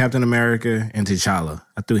 Captain America, and T'Challa.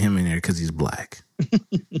 I threw him in there because he's black.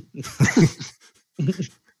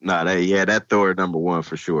 That Thor number one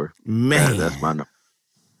for sure. Man, that's my number.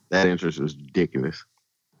 That entrance was ridiculous.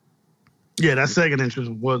 Yeah, that second entrance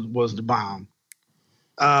was the bomb.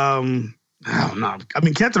 I don't know. I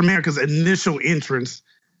mean, Captain America's initial entrance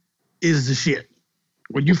is the shit.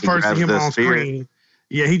 When you first see him on screen,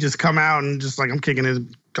 he just come out and just like I'm kicking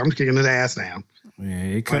his ass down.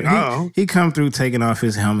 Yeah, he come through taking off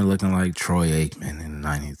his helmet looking like Troy Aikman in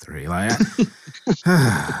 '93. Like,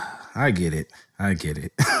 I get it.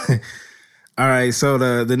 All right, so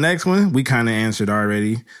the next one we kind of answered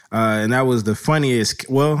already, and that was the funniest.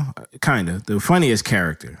 Well, the funniest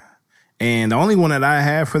character. And the only one that I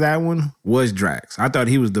had for that one was Drax. I thought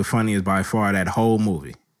he was the funniest by far that whole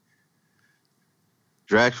movie.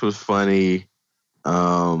 Drax was funny.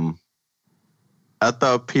 I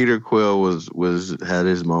thought Peter Quill had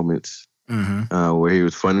his moments where he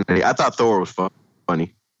was funny. I thought Thor was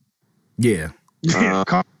funny. Yeah.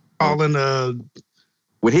 Calling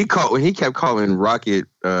when he kept calling Rocket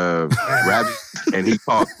Rabbit and he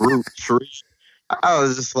called Groot Tree. I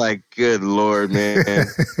was just like, good Lord, man.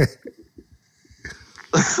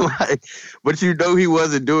 But he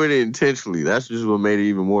wasn't doing it intentionally. That's just what made it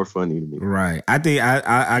even more funny to me. Right. I think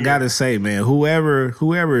I gotta say, man, whoever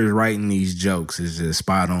is writing these jokes is just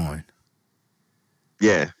spot on.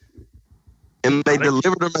 Yeah. And they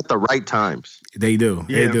deliver them at the right times. They do.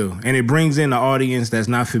 Yeah. They do. And it brings in the audience that's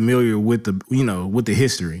not familiar with the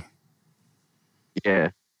history. Yeah.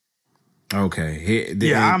 Okay.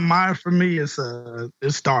 Mine for me is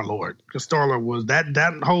Star-Lord. Because Star-Lord was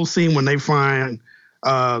that whole scene when they find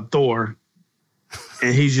Thor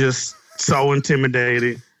and he's just so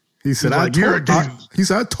intimidated. He said, "You're a dude." He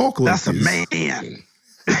said, "I talk like that's this. A man."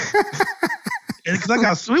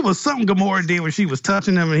 Because it was something Gamora did when she was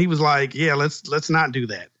touching him, and he was like, "Yeah, let's not do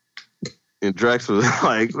that." And Drax was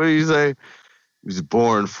like, "What do you say?" He was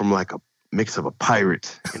born from like a mix of a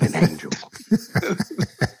pirate and an angel.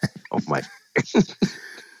 Oh my!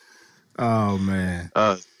 Oh man!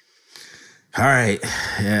 All right,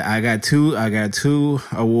 yeah, I got two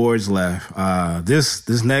awards left.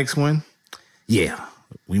 This next one, yeah,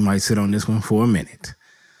 we might sit on this one for a minute.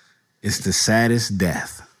 It's the saddest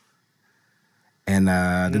death. And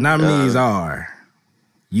the nominees are,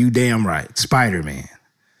 you damn right, Spider-Man,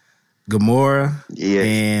 Gamora,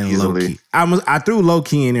 and easily. Loki. I threw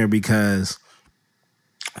Loki in there because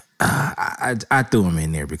I threw him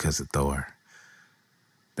in there because of Thor.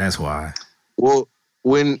 That's why. Well,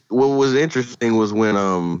 what was interesting was when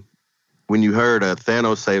you heard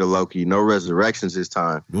Thanos say to Loki, "No resurrections this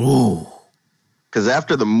time." Ooh. Because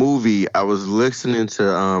after the movie, I was listening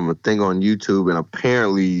to a thing on YouTube, and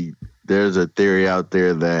apparently there's a theory out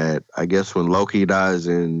there that I guess when Loki dies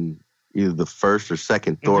in either the first or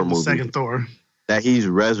second Thor movie, that he's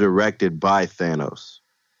resurrected by Thanos.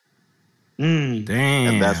 Damn.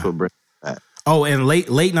 And that's what brings that. Oh, and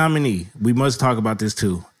late nominee. We must talk about this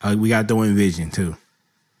too. We got throwing Vision too.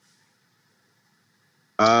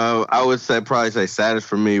 I would probably say saddest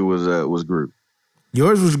for me was Groot.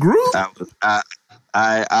 Yours was Groot?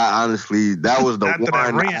 I honestly, that was the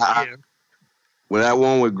one. When that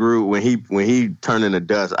one with Groot, when he turned into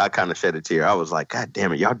dust, I kind of shed a tear. I was like, God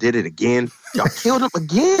damn it, y'all did it again. Y'all killed him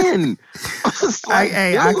again. I was like,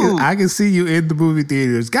 I can see you in the movie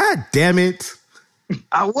theaters. God damn it.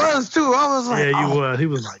 I was too. I was like, yeah, you was. He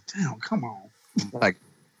was like, damn, come on. Like,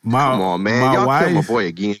 Come on, man. Y'all kill my boy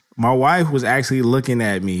again. My wife was actually looking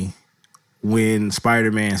at me when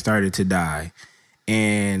Spider-Man started to die.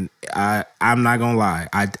 And I'm not going to lie.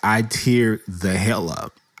 I teared the hell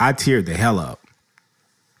up.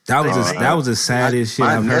 That was the saddest shit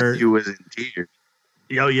I've heard. My nephew was in tears.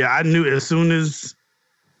 Yo, yeah, I knew as soon as...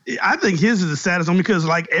 I think his is the saddest one because,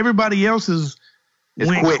 like, everybody else's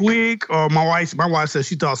went quick. Or my wife said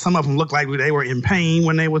she thought some of them looked like they were in pain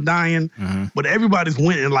when they were dying. Mm-hmm. But everybody's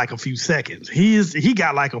went in like a few seconds. He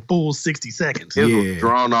got like a full 60 seconds. His was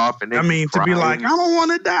drawn off. And I mean, to be like, I don't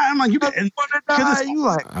want to die. I'm like, you don't want to die. You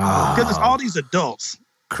like, because it's all these adults.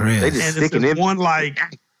 Chris. They just sticking in. One like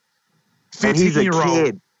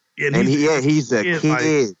 15-year-old. And he's a kid.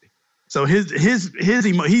 Like, so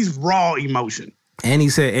he's raw emotion. And he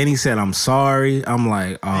said, I'm sorry. I'm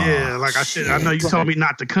like, oh yeah, like I know you told me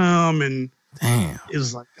not to come, and damn, it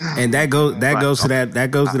was like, and that goes to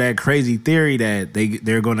that crazy theory that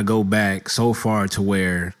they're going to go back so far to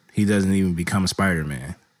where he doesn't even become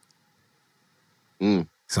Spider-Man.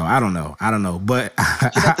 So I don't know, but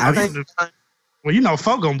well, you know,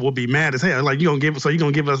 folk will be mad as hell. Like you're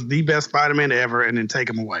gonna give us the best Spider-Man ever, and then take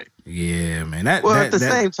him away. Yeah, man. At the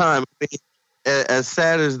same time, as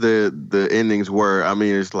sad as the endings were, I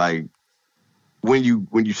mean, it's like when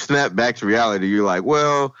you snap back to reality, you're like,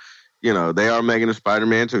 well, you know, they are making a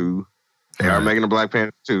Spider-Man 2. They are making a Black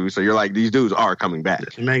Panther 2. So you're like, these dudes are coming back.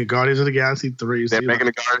 They're making Guardians of the Galaxy 3. They're making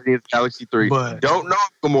a Guardians of the Galaxy 3. But don't know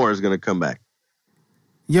if Gamora is going to come back.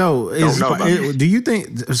 Yo, do you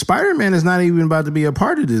think Spider-Man is not even about to be a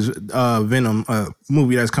part of this Venom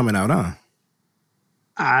movie that's coming out, huh?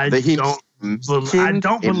 I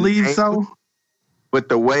don't believe so. But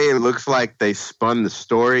the way it looks like they spun the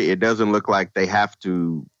story, it doesn't look like they have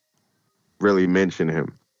to really mention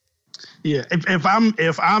him. Yeah, if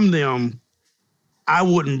I'm them, I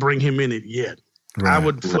wouldn't bring him in it yet. Right. I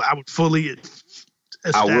would fully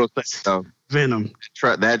establish Venom.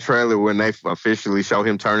 That trailer when they officially show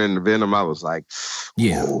him turning into Venom, I was like,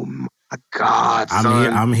 yeah. Oh my God,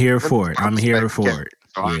 son. I'm here for it. I'm here for it.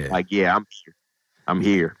 So I'm like, yeah, I'm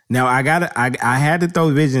here. Now I had to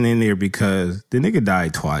throw Vision in there because the nigga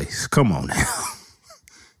died twice. Come on now.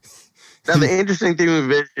 Now the interesting thing with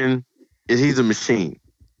Vision is he's a machine.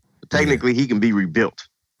 Technically, he can be rebuilt.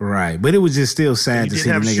 Right, but it was just still sad to see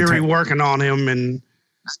the nigga. Shuri working on him, and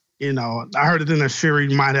you know, I heard that Shuri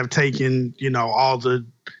might have taken, you know, all the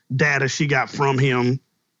data she got from him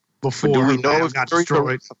before her lab got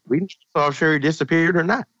destroyed. We saw if Shuri disappeared or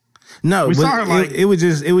not. No, but it was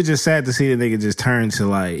just sad to see the nigga just turn to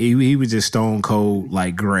like he was just stone cold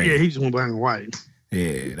like gray. Yeah, he just went black and white.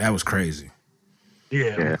 Yeah, that was crazy.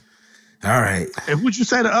 Yeah. All right. And what'd you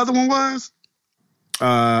say the other one was?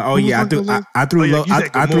 I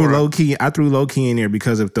threw Loki in there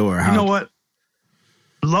because of Thor. You know what?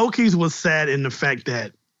 Loki's was sad in the fact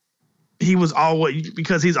that he was always,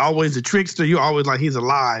 because he's always a trickster. You're always like he's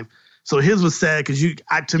alive. So his was sad because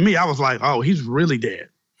to me I was like, oh, he's really dead.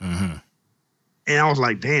 Mm-hmm. And I was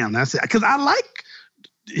like, damn, that's it. Because I like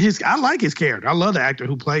his character. I love the actor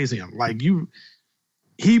who plays him. Like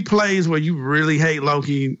he plays where you really hate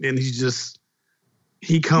Loki, and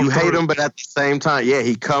he comes. You hate him, but at the same time, yeah,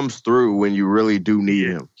 he comes through when you really do need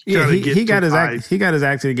him. Yeah, he got his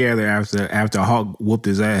act together after Hulk whooped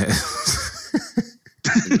his ass.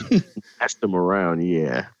 Passed him around,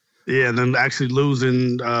 yeah. Yeah, and then actually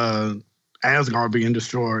losing Asgard being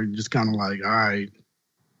destroyed, just kind of like, all right.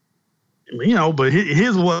 You know, but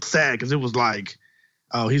his was sad because it was like,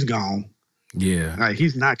 oh, he's gone. Yeah. Like,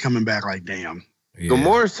 he's not coming back, like, damn. Yeah.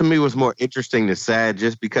 Gamora's to me was more interesting than sad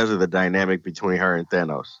just because of the dynamic between her and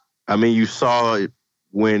Thanos. I mean, you saw it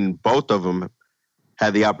when both of them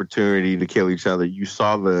had the opportunity to kill each other. You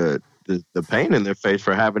saw the pain in their face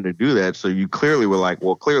for having to do that. So you clearly were like,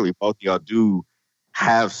 well, clearly both of y'all do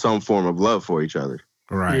have some form of love for each other.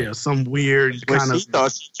 Right. Yeah, some weird when kind of... She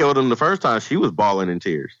thought she killed him the first time, she was bawling in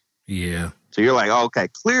tears. Yeah. So you're like, okay,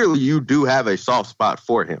 clearly you do have a soft spot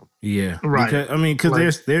for him. Yeah. Right.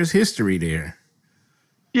 Because there's history there.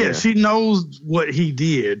 Yeah, she knows what he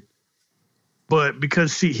did, but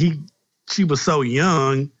because she was so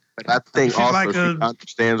young. But I think also she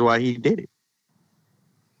understands why he did it.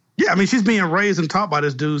 Yeah, I mean, she's being raised and taught by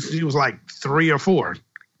this dude. She was like 3 or 4.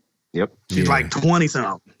 Yep. She's like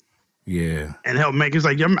 20-something. Yeah. And it's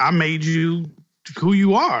like, I made you who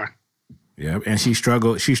you are. Yeah, and she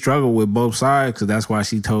struggled with both sides because that's why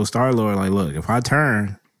she told Star-Lord, like, look, if I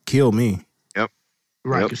turn, kill me. Yep.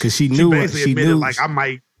 Right. Because she knew she admitted, like, I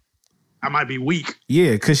might be weak.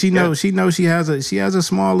 Yeah, because she knows she has a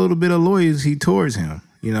small little bit of loyalty towards him.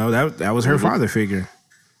 You know, that was her father figure.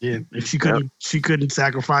 Yeah, and she couldn't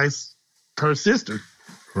sacrifice her sister.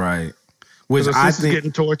 Right. Which Her I sister's think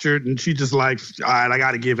getting tortured, and she just like, all right, I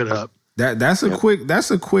got to give it up. that's a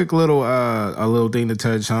quick little a little thing to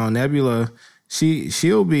touch on. Nebula,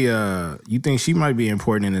 she'll be you think she might be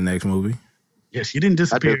important in the next movie? Yeah, she didn't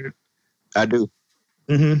disappear. I do.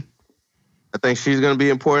 Mm-hmm. I think she's going to be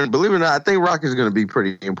important. Believe it or not, I think Rocket's going to be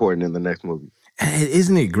pretty important in the next movie. And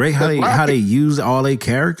isn't it great how they use all their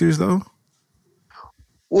characters though?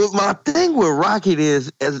 Well, my thing with Rocket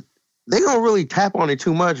is they don't really tap on it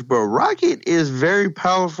too much, but Rocket is very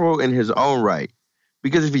powerful in his own right.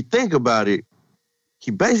 Because if you think about it, he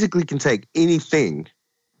basically can take anything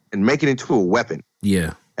and make it into a weapon.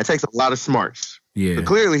 Yeah. That takes a lot of smarts. Yeah. But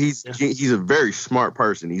clearly he's a very smart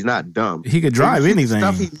person. He's not dumb. He could drive anything.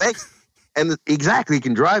 Stuff he makes, exactly, he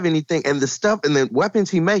can drive anything. And the stuff and the weapons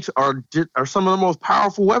he makes are some of the most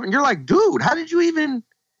powerful weapons. You're like, dude, how did you even...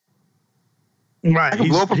 Right. I can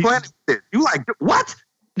blow up a planet with it. You like, what?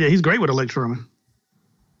 Yeah, he's great with Electron.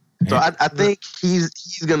 So I think he's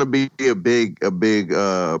gonna be a big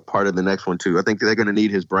part of the next one too. I think they're gonna need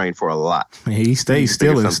his brain for a lot. He stays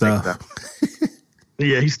stealing stuff.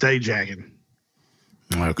 Yeah, he stayed jacking.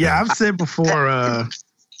 Okay. Yeah, I've said before.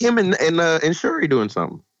 Him and Shuri doing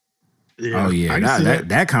something. Yeah, oh yeah,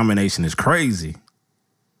 that combination is crazy.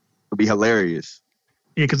 It'll be hilarious.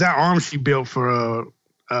 Yeah, because that arm she built for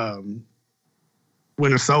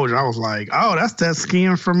Winter Soldier, I was like, oh, that's that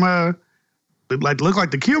skin from look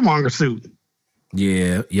like the Killmonger suit.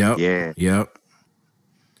 Yeah. Yep. Yeah. Yep.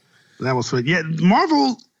 That was sweet. Yeah,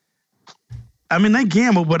 Marvel. I mean, they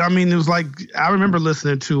gambled, but I mean, it was like I remember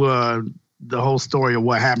listening to the whole story of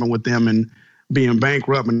what happened with them and being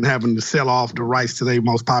bankrupt and having to sell off the rights to their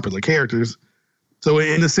most popular characters. So,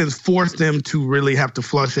 in a sense, forced them to really have to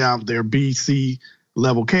flush out their BC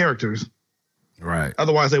level characters. Right.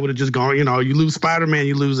 Otherwise, they would have just gone. You know, you lose Spider-Man,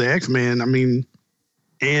 you lose the X-Men. I mean,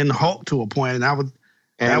 and Hulk to a point, and that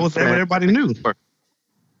was what everybody knew.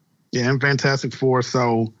 Yeah, and Fantastic Four.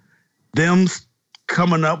 So, them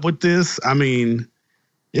coming up with this, I mean,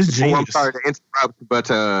 it's genius. Oh, I'm sorry to interrupt, but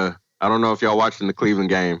I don't know if y'all watching the Cleveland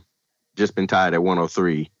game. Just been tied at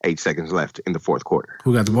 103, 8 seconds left in the fourth quarter.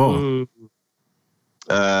 Who got the ball?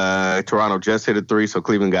 Toronto just hit a 3, so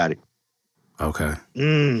Cleveland got it. Okay.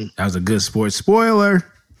 That was a good sports spoiler.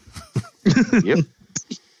 Yep.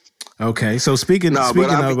 Okay, so speaking of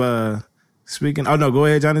oh no, go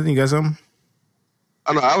ahead, Jonathan. You got something?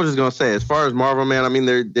 Oh, no, I was just gonna say, as far as Marvel, man, I mean,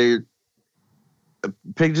 they're just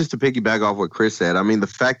to piggyback off what Chris said. I mean, the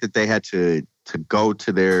fact that they had to go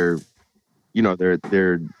to their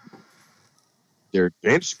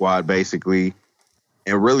bench squad basically,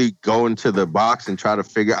 and really go into the box and try to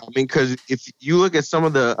figure out. I mean, because if you look at some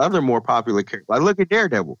of the other more popular characters, like look at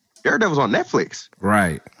Daredevil. Daredevil's on Netflix.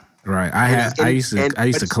 Right. I used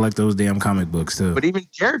to collect those damn comic books too. But even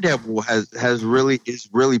Daredevil is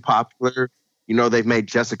really popular. You know, they've made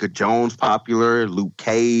Jessica Jones popular, Luke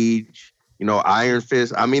Cage, you know, Iron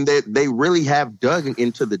Fist. I mean, they really have dug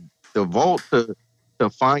into the vault to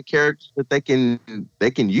find characters that they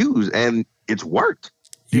can use, and it's worked.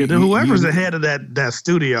 Yeah, whoever's the head of that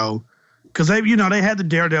studio, because they had the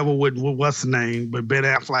Daredevil with what's the name, with Ben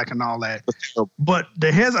Affleck and all that. But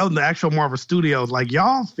the heads of the actual Marvel Studios, like,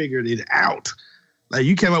 y'all figured it out. Like,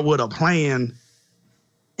 you came up with a plan,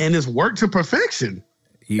 and it's worked to perfection.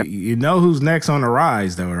 You know who's next on the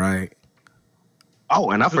rise, though, right?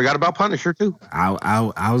 Oh, and I forgot about Punisher too.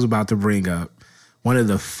 I was about to bring up one of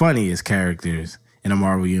the funniest characters in the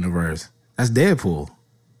Marvel universe. That's Deadpool.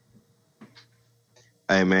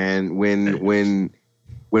 Hey man, when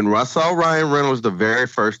I saw Ryan Reynolds the very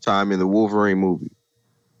first time in the Wolverine movie,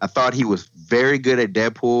 I thought he was very good at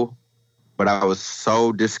Deadpool, but I was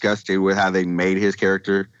so disgusted with how they made his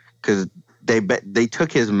character because they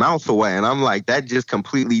took his mouth away, and I'm like, that just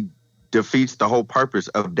completely defeats the whole purpose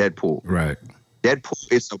of Deadpool. Right.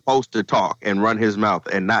 Deadpool is supposed to talk and run his mouth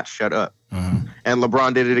and not shut up. And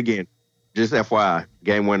LeBron did it again. Just FYI,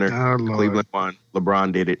 game winner. Cleveland won.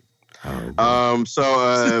 LeBron did it.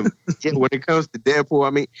 Yeah, when it comes to Deadpool, I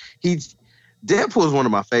mean, Deadpool is one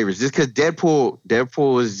of my favorites just because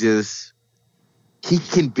Deadpool is just, he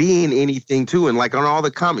can be in anything too. And like on all the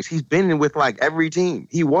comics, he's been in with like every team.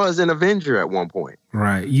 He was an Avenger at one point.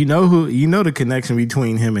 Right. You know the connection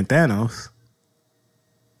between him and Thanos.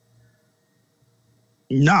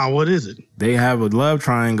 No, what is it? They have a love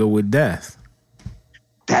triangle with death.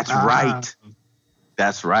 That's right.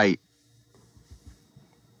 That's right.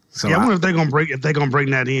 So I wonder if they're gonna bring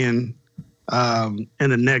that in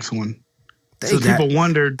the next one. People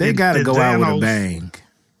wonder they got to go out with a bang.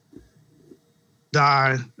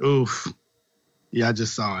 Die. Oof. Yeah, I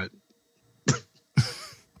just saw it.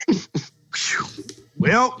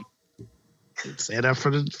 Well, Say that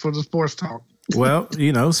for the sports talk. Well,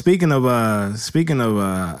 speaking of a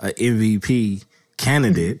MVP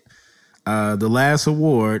candidate, the last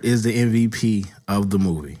award is the MVP of the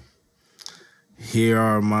movie. Here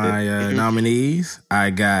are my nominees. I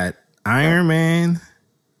got Iron Man,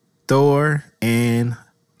 Thor, and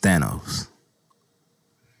Thanos.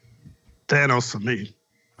 Thanos for me.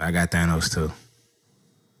 I got Thanos too.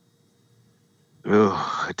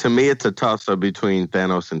 Ugh, to me, it's a toss-up between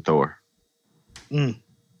Thanos and Thor.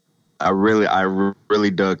 I really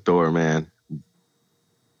dug Thor, man.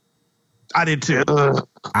 I did too.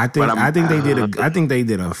 I think they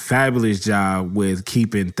did a fabulous job with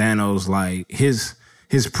keeping Thanos, like his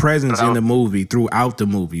presence in the movie throughout the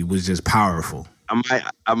movie was just powerful.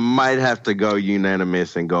 I might have to go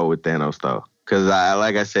unanimous and go with Thanos though, because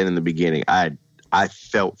like I said in the beginning, I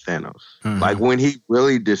felt Thanos. Mm-hmm. Like when he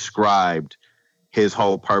really described his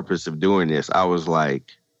whole purpose of doing this, I was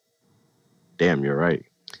like, damn, you're right.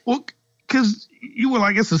 Well, because you were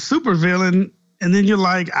like, it's a super villain, and then you're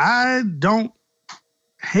like, I don't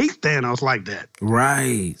hate Thanos like that.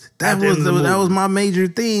 Right. That was my major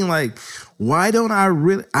thing. Like, why don't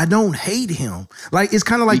I don't hate him. Like, it's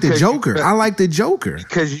kind of like the Joker. I like the Joker.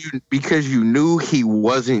 Because you knew he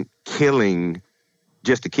wasn't killing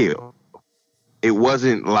just to kill. It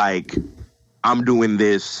wasn't like, I'm doing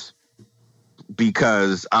this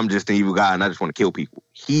because I'm just an evil guy and I just want to kill people.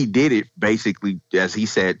 He did it basically, as he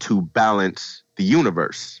said, to balance the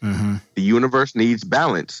universe. Mm-hmm. The universe needs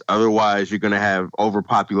balance. Otherwise, you're going to have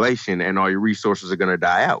overpopulation and all your resources are going to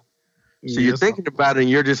die out. So you're thinking about it and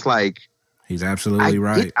you're just like, he's absolutely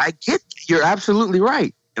right. You're absolutely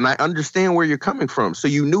right. And I understand where you're coming from. So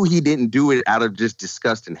you knew he didn't do it out of just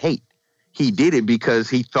disgust and hate. He did it because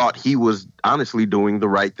he thought he was honestly doing the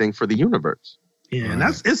right thing for the universe. Yeah, and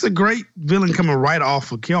it's a great villain coming right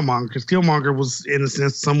off of Killmonger, because Killmonger was, in a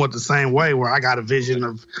sense, somewhat the same way, where I got a vision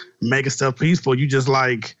of making stuff peaceful. You just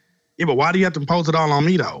like, yeah, but why do you have to impose it all on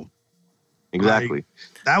me, though? Exactly. Like,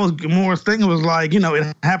 that was more thing. It was like, it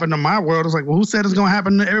happened to my world. It's like, well, who said it's going to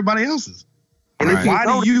happen to everybody else's? And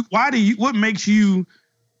what makes you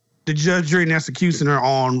the judge, jury, and executioner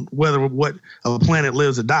on whether what a planet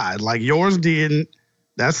lives or dies? Like, yours didn't.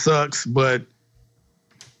 That sucks, but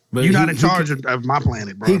you're not in charge of my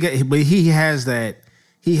planet, bro. He has that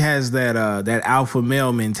alpha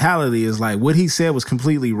male mentality. Is like, what he said was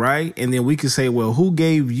completely right, and then we could say, well, who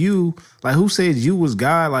gave you, like, who said you was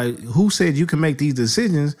God? Like, who said you can make these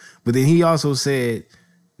decisions? But then he also said,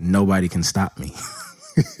 nobody can stop me.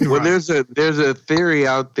 Well, there's a theory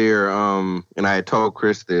out there, and I had told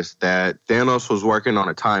Chris this, that Thanos was working on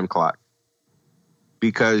a time clock,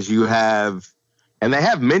 because you have. And they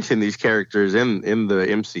have mentioned these characters in the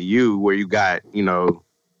MCU, where you got,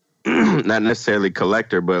 not necessarily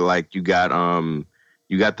Collector, but like you got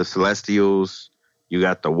the Celestials, you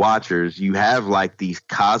got the Watchers, you have like these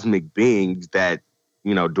cosmic beings that,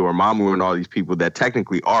 Dormammu and all these people that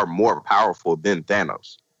technically are more powerful than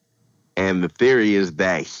Thanos. And the theory is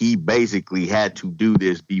that he basically had to do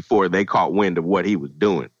this before they caught wind of what he was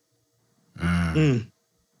doing.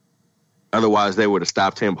 Otherwise, they would have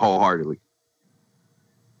stopped him wholeheartedly.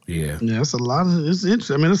 Yeah, it's a lot of. It's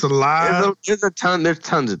interesting. I mean, it's a lot. There's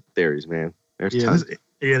tons of theories, man. Tons.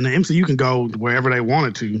 And the MCU can go wherever they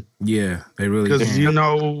wanted to. Yeah, they really can.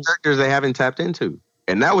 Because characters they haven't tapped into,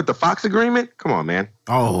 and now with the Fox agreement, come on, man.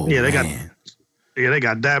 Oh, yeah, they got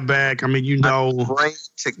that back. I mean, I'm praying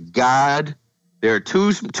to God, there are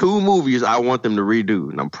two movies I want them to redo,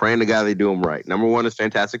 and I'm praying to God they do them right. Number one is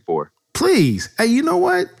Fantastic Four. Please, hey, you know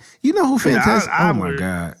what? You know who Fantastic? Oh my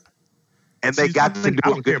God. And they got to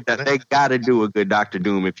do a good Dr.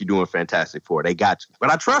 Doom if you're doing Fantastic Four. They got to. But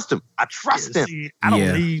I trust him. I trust him. See, I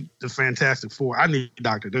don't need the Fantastic Four. I need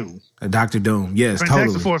Dr. Doom. Dr. Doom, yes,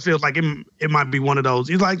 Fantastic Four feels like it might be one of those.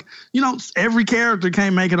 It's like, every character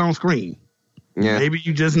can't make it on screen. Yeah. Maybe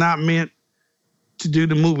you just not meant to do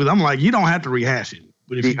the movies. I'm like, you don't have to rehash it.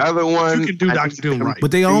 But if other one, you can do Dr. Doom right. But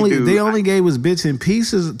they only gave us bits and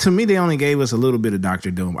pieces. To me, they only gave us a little bit of Dr.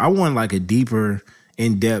 Doom. I want like a deeper,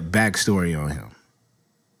 in-depth backstory on him.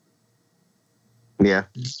 Yeah.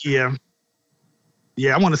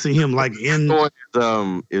 I want to see him like in.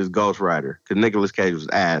 Is Ghost Rider, because Nicolas Cage was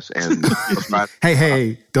ass, and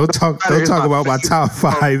hey, don't talk about my top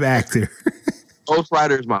 5 actor. Ghost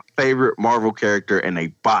Rider is my favorite Marvel character, and they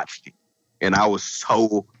botched it, and I was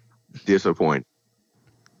so disappointed.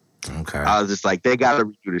 Okay, I was just like, they got to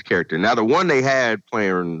redo this character. Now, the one they had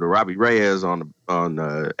playing the Robbie Reyes on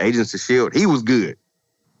Agents of S.H.I.E.L.D., he was good.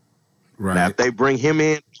 Right. Now, if they bring him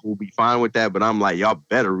in, we'll be fine with that. But I'm like, y'all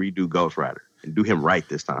better redo Ghost Rider and do him right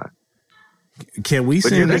this time. Can we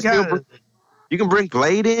send? You can bring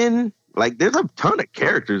Blade in. Like, there's a ton of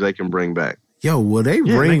characters they can bring back. Yo, will they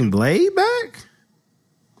bring Blade back?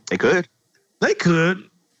 They could. They could.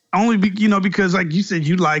 Only because like you said,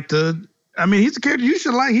 you like he's a character you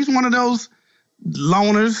should like. He's one of those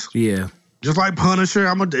loners. Yeah. Just like Punisher.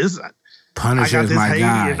 Punisher is my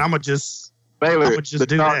guy. And I'm just Baylor, do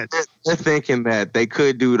that. They're thinking that they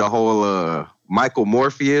could do the whole Michael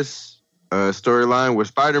Morpheus storyline with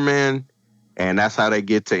Spider-Man, and that's how they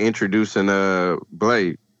get to introducing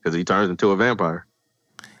Blade, because he turns into a vampire.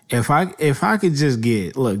 If I could just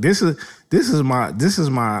get this is my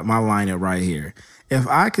lineup right here. If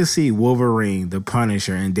I could see Wolverine, the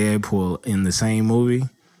Punisher, and Deadpool in the same movie,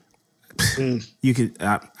 you could.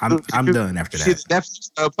 I'm done after that. See the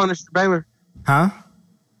Netflix Punisher, Baylor? Huh?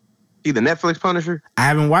 See the Netflix Punisher? I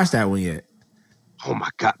haven't watched that one yet. Oh my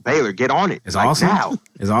God, Baylor, get on it! It's awesome. Now.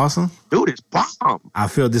 It's awesome, dude. It's bomb. I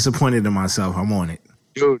feel disappointed in myself. I'm on it,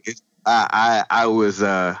 dude. I was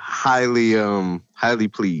highly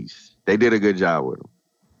pleased. They did a good job with him.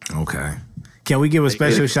 Okay. Can we give a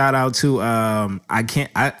special shout out to I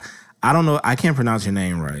don't know, I can't pronounce your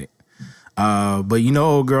name right. But you know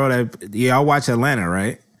old girl that y'all watch Atlanta,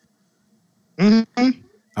 right? Mm-hmm.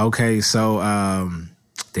 Okay, so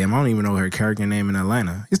damn, I don't even know her character name in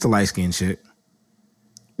Atlanta. It's the light skinned chick.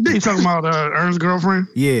 You talking about Ernst's girlfriend?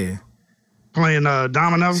 Yeah. Playing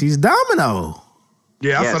Domino? She's Domino.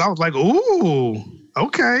 Yeah, I thought I was like, ooh,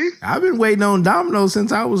 okay. I've been waiting on Domino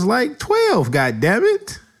since I was like 12, god damn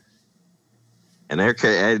it. And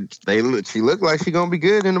she looked like she gonna be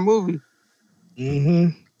good in the movie.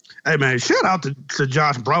 Mm-hmm. Hey man, shout out to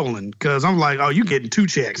Josh Brolin, because I'm like, oh, you getting 2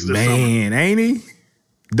 checks this summer. Ain't he?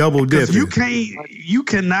 Double dipping. You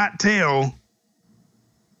cannot tell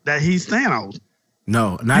that he's Thanos.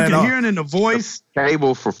 No, not at all. You can hear it in the voice.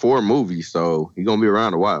 Cable for 4 movies, so he's gonna be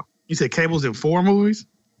around a while. You said Cable's in 4 movies?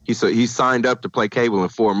 He signed up to play Cable in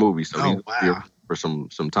 4 movies, so he's wow. For some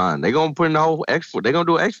time. They're gonna put in the whole X-Force. They're gonna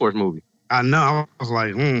do an X-Force movie. I know. I was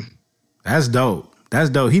like, That's dope. That's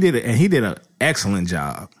dope. He did it, and he did an excellent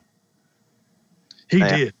job. He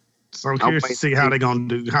did. So I'm curious to see how he's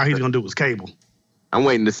gonna do his Cable. I'm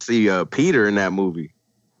waiting to see Peter in that movie.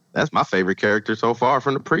 That's my favorite character so far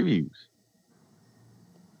from the previews.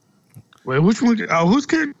 Wait, which one? Oh, whose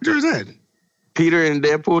character is that? Peter in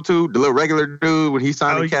Deadpool 2, the little regular dude when he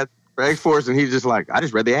signed the cat for X-Force, and he's just like, I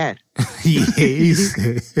just read the ad. I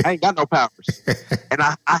ain't got no powers. And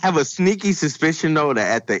I have a sneaky suspicion, though, that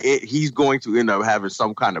at the end, he's going to end up having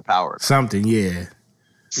some kind of power. Something, yeah.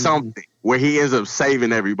 Something where he ends up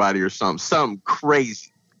saving everybody or something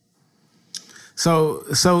crazy. So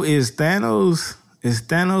is Thanos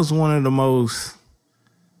one of the most...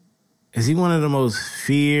 Is he one of the most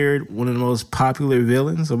feared, one of the most popular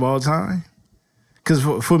villains of all time? Because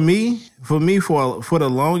for the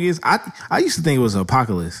longest, I used to think it was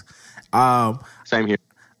Apocalypse. Same here.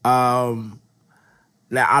 Now,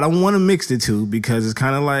 I don't want to mix the two because it's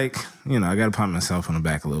kind of like, I got to pat myself on the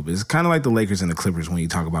back a little bit. It's kind of like the Lakers and the Clippers when you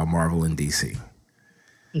talk about Marvel and DC.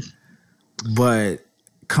 But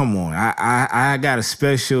come on, I got a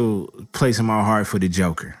special place in my heart for the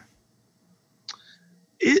Joker.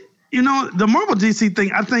 The Marvel DC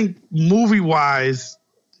thing, I think movie-wise,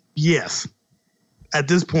 yes. At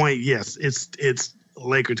this point, yes, it's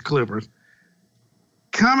Lakers Clippers.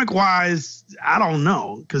 Comic-wise, I don't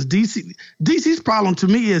know, because DC's problem to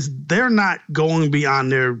me is they're not going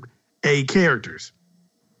beyond their A characters.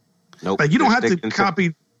 Nope. Like you don't have to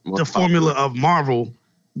copy the formula of Marvel,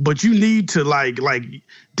 but you need to like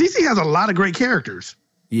DC has a lot of great characters.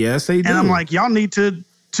 Yes, they do. And I'm like, y'all need to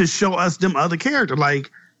show us them other characters. Like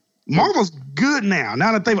Marvel's good now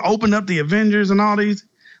that they've opened up the Avengers and all these.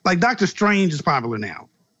 Like Doctor Strange is popular now.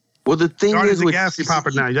 Well, the thing Guardians is of with the Galaxy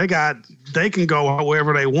popular now. They can go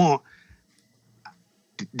wherever they want.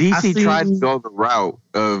 DC tried to go the route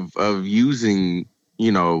of using,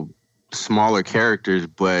 smaller characters,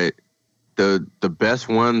 but the best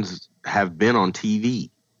ones have been on TV,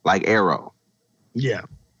 like Arrow. Yeah.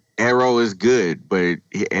 Arrow is good,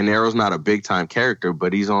 and Arrow's not a big time character,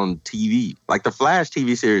 but he's on TV. Like the Flash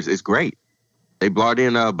TV series is great. They brought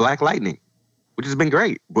in Black Lightning, which has been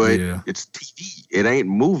great, but it's TV. It ain't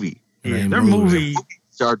movie. Yeah, their movies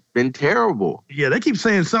have been terrible. Yeah, they keep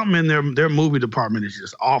saying something in their movie department is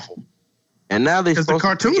just awful. And now because the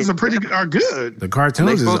cartoons are good. The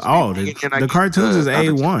cartoons is the cartoons is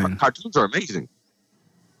A1. Cartoons are amazing.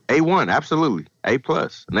 A1, absolutely. A+.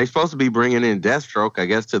 And they're supposed to be bringing in Deathstroke, I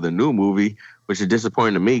guess, to the new movie, which is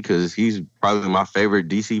disappointing to me because he's probably my favorite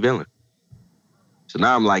DC villain. So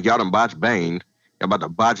now I'm like, y'all done botched Bane. Y'all about to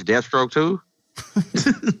botch Deathstroke too?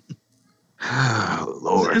 Oh,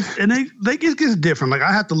 Lord. And they it gets different. Like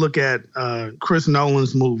I have to look at Chris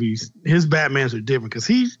Nolan's movies. His Batmans are different because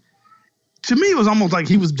to me, it was almost like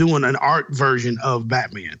he was doing an art version of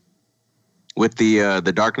Batman. With the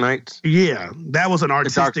Dark Knights? Yeah, that was an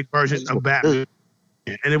artistic version of Batman,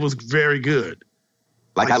 and it was very good.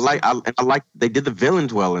 I like they did the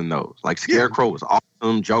villains well in those. Like Scarecrow was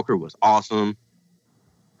awesome, Joker was awesome.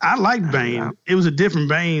 I like Bane. It was a different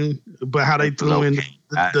Bane, but how they threw in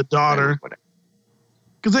the daughter.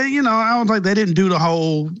 Because I was like, they didn't do the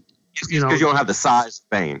whole, Because you don't have the size of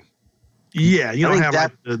Bane. Yeah, you don't have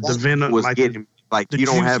like the venom. Was getting you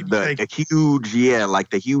don't have the huge,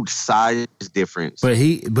 the huge size difference.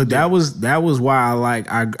 But that was why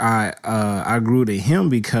I grew to him,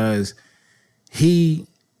 because he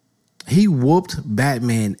whooped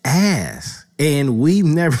Batman ass. And we've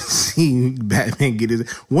never seen Batman get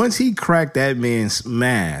his... Once he cracked that man's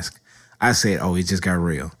mask, I said, oh, it just got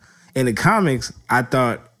real. In the comics, I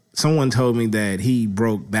thought someone told me that he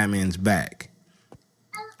broke Batman's back.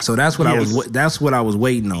 So that's what I was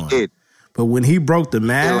waiting on. But when he broke the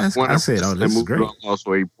mask, I said, oh, this is great.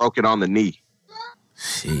 Also, he broke it on the knee.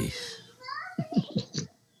 Sheesh.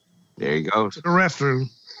 There you go. To the restroom.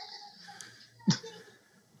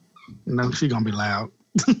 She's going to be loud.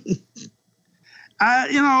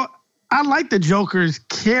 I like the Joker's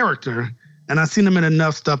character, and I've seen him in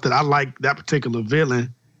enough stuff that I like that particular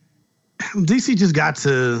villain. DC just got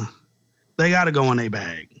to go in a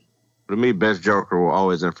bag. For me, best Joker will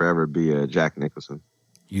always and forever be Jack Nicholson.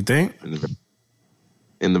 You think?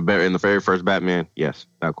 In the very first Batman, yes,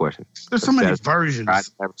 no question. There's so many versions I've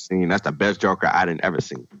ever seen. That's the best Joker I didn't ever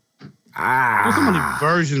see. There's so many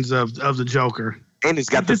versions of the Joker, and he's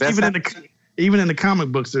got the best. Even in the comic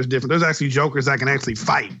books, there's different. There's actually Jokers that can actually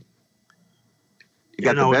fight. You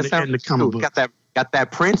got the best in the comic book. Got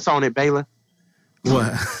that Prince on it, Baylor.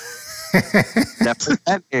 What?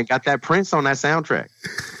 Batman got that Prince on that soundtrack.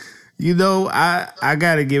 I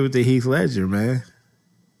gotta give it to Heath Ledger, man.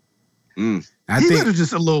 Heath Ledger's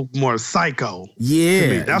just a little more psycho.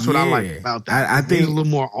 Yeah, that's what I like about that. I think he's a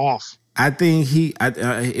little more off. I think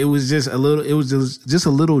it was just a little. It was just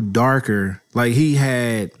a little darker. Like he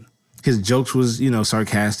had. His jokes was,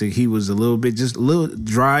 sarcastic. He was a little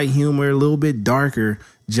dry humor, a little bit darker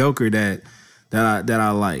Joker that I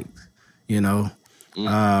liked,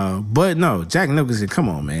 But no, Jack Nicholson, come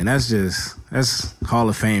on, man. That's Hall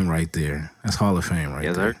of Fame right there. That's Hall of Fame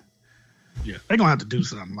right there. Sir. Yeah, they're gonna have to do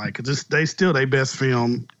something because they still their best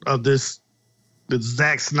film of the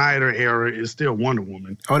Zack Snyder era is still Wonder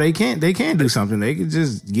Woman. Oh, they can't do something. They could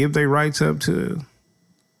just give their rights up to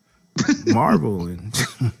Marvel and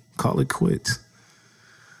call it quits.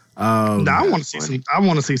 I want to see some. I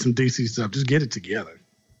want to see some DC stuff. Just get it together.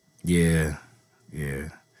 Yeah. They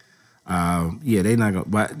not gonna.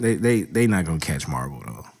 But they not gonna catch Marvel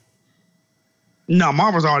though. No,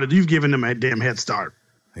 Marvel's already. You've given them a damn head start.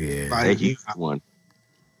 Yeah, they one.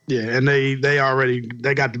 Yeah, and they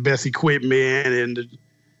got the best equipment and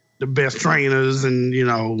the best trainers, and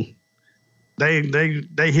they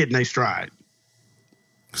hitting their stride.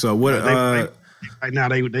 So what? Right now,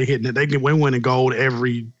 they hitting it. They can win gold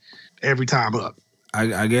every time up.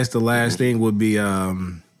 I guess the last thing would be.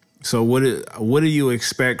 So what do you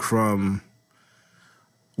expect from?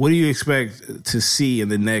 What do you expect to see in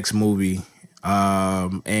the next movie?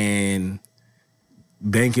 And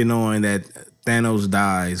banking on that Thanos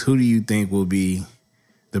dies, who do you think will be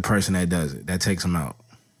the person that does it, that takes him out?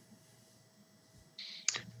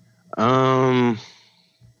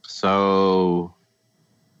 So.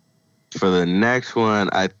 For the next one,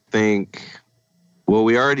 I think,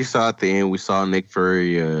 we already saw at the end, we saw Nick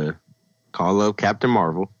Fury call up Captain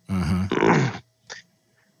Marvel. Mm-hmm.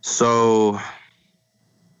 So,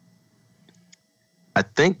 I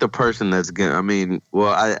think the person that's going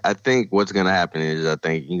to, I think what's going to happen is I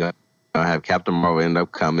think you're going to have Captain Marvel end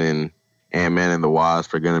up coming, Ant-Man and the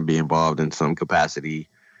Wasp are going to be involved in some capacity.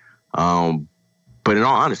 But in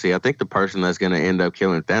all honesty, I think the person that's going to end up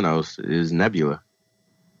killing Thanos is Nebula.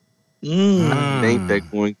 I think they're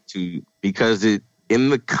going to, because in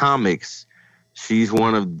the comics, she's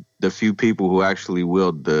one of the few people who actually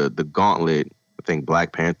wield the gauntlet. I think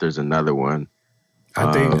Black Panther's another one.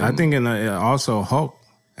 I think also Hulk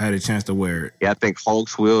had a chance to wear it. Yeah, I think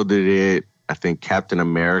Hulk's wielded it. I think Captain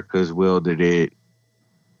America's wielded it.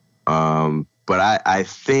 But I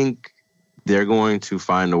think they're going to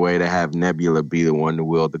find a way to have Nebula be the one to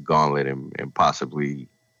wield the gauntlet and possibly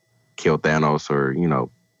kill Thanos or,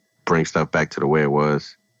 bring stuff back to the way it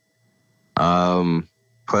was.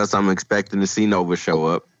 Plus, I'm expecting to see Nova show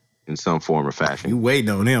up in some form or fashion. You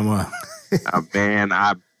waiting on him, huh? Man,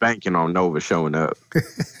 banking on Nova showing up.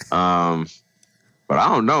 But I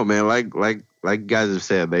don't know, man. Like you guys have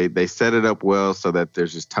said, they set it up well so that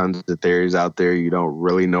there's just tons of theories out there. You don't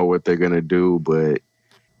really know what they're gonna do, but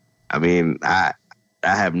I mean, I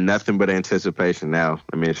have nothing but anticipation now.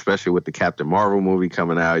 I mean, especially with the Captain Marvel movie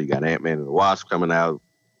coming out, you got Ant-Man and the Wasp coming out.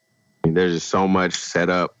 I mean, there's just so much set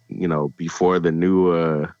up, you know, before the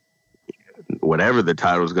new whatever the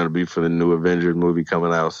title is gonna be for the new Avengers movie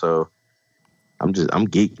coming out. So I'm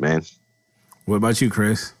geeked, man. What about you,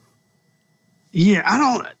 Chris?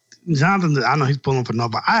 Yeah, Jonathan, I know he's pulling for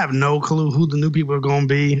Nova. I have no clue who the new people are going to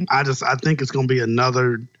be. I think it's going to be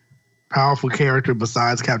another powerful character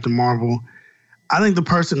besides Captain Marvel. I think the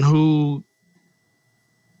person who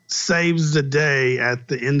saves the day at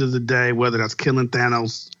the end of the day, whether that's killing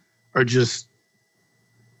Thanos or just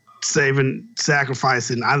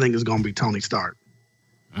sacrificing, I think is going to be Tony Stark.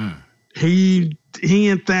 He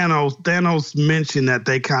and Thanos mentioned that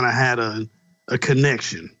they kind of had a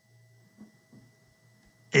connection.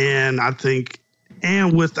 And I think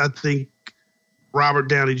Robert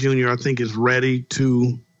Downey Jr., I think, is ready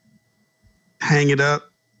to hang it up.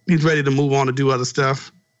 He's ready to move on to do other stuff.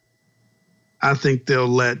 I think they'll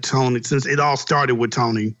let Tony, since it all started with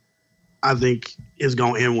Tony, I think it's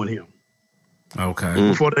going to end with him. Okay.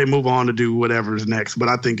 Before they move on to do whatever's next. But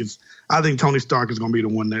I think Tony Stark is going to be the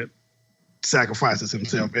one that sacrifices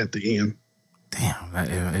himself at the end. Damn,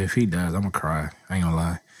 if he does, I'm going to cry. I ain't going to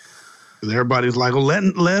lie. Everybody's like, well,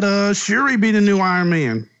 let Shuri be the new Iron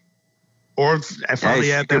Man, or if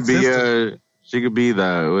only at that sister. She could be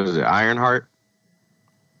the Ironheart.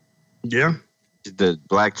 Yeah, the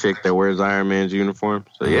black chick that wears Iron Man's uniform.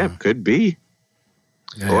 So yeah, could be.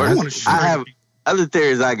 Yeah, or I have other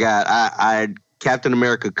theories. I Captain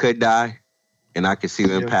America could die, and I could see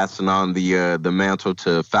them passing on the mantle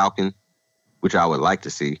to Falcon, which I would like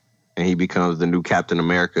to see, and he becomes the new Captain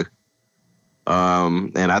America.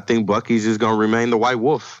 And I think Bucky's just going to remain the White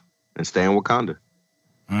Wolf and stay in Wakanda.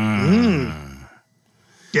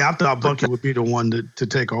 Yeah, I thought Bucky would be the one to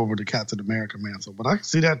take over the Captain America mantle, but I can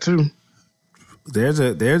see that too. There's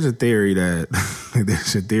a theory that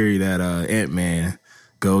Ant-Man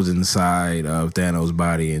goes inside of Thanos'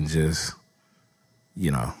 body and just,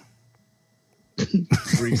 you know,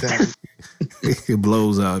 it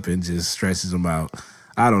blows up and just stretches him out.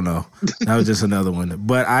 I don't know. That was just another one.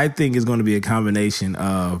 But I think it's going to be a combination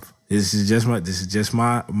of this is just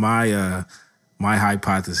my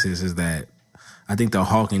hypothesis is that I think the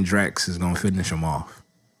Hulk and Drax is going to finish him off.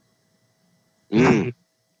 I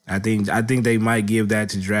think they might give that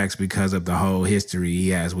to Drax because of the whole history he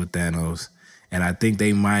has with Thanos, and I think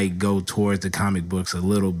they might go towards the comic books a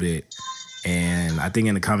little bit. And I think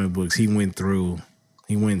in the comic books he went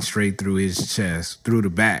straight through his chest, through the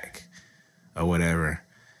back, or whatever.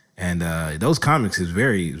 And those comics is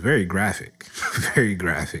very, very graphic, very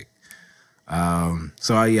graphic.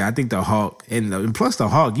 So yeah, I think the Hulk, and plus the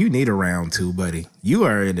Hulk, you need a round two, buddy. You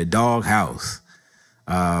are in the dog house.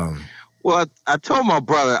 Well, I told my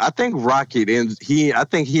brother, I think Rocket I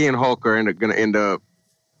think he and Hulk are going to end up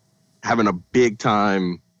having a big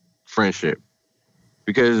time friendship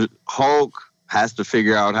because Hulk has to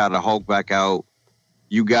figure out how to Hulk back out.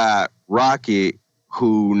 You got Rocket,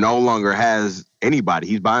 who no longer has anybody.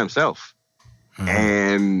 He's by himself.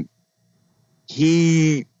 And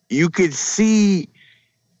you could see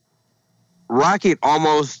Rocket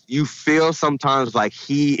almost, you feel sometimes like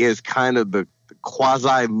he is kind of the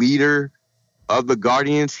quasi leader of the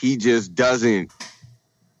Guardians. He just doesn't,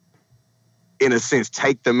 in a sense,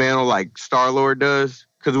 take the mantle like Star-Lord does.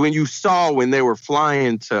 Because when they were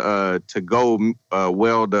flying to go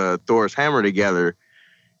weld Thor's hammer together,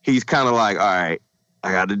 he's kind of like, all right,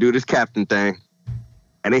 I got to do this captain thing.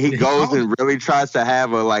 And then he goes and really tries to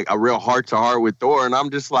have a real heart-to-heart with Thor. And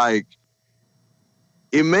I'm just like,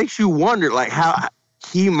 it makes you wonder, like, how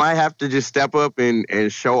he might have to just step up and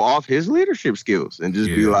show off his leadership skills and just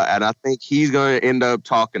be like, and I think he's going to end up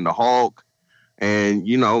talking to Hulk and,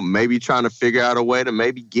 you know, maybe trying to figure out a way to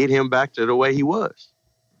maybe get him back to the way he was.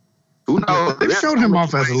 Who knows? They showed him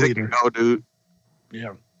off as a leader. No, dude.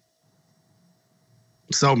 Yeah.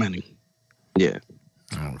 So many. Yeah.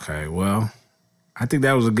 Okay, well, I think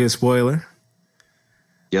that was a good spoiler.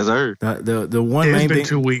 Yes, sir. The one main thing. It's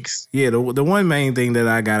been 2 weeks. Yeah, the one main thing that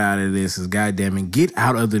I got out of this is, goddamn it, get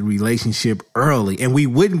out of the relationship early, and we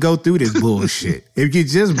wouldn't go through this bullshit if you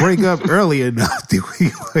just break up early enough.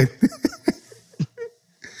 We would.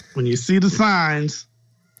 When you see the signs,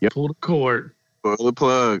 pull the cord, pull the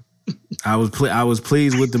plug. I was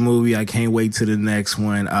pleased with the movie. I can't wait to the next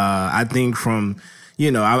one. I think from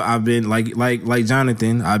I've been like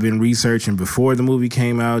Jonathan. I've been researching before the movie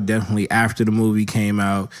came out, definitely after the movie came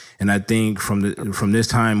out, and I think from this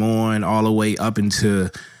time on, all the way up into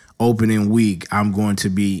opening week, I'm going to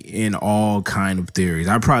be in all kind of theories.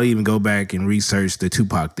 I'll probably even go back and research the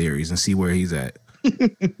Tupac theories and see where he's at.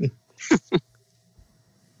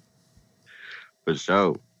 For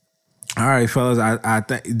sure. All right, fellas. I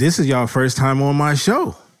think this is y'all first time on my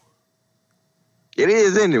show. It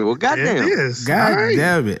is, isn't it? Well, goddamn. It is. God All right.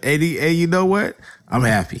 damn it. And you know what? I'm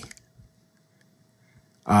happy.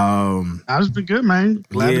 That's been good, man.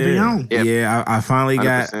 Glad to be on. Yeah, I finally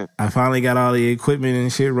 100%. got all the equipment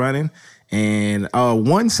and shit running. And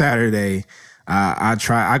one Saturday,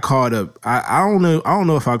 I called up. I don't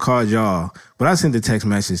know if I called y'all, but I sent a text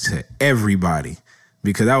message to everybody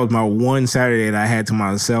because that was my one Saturday that I had to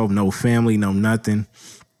myself. No family, no nothing.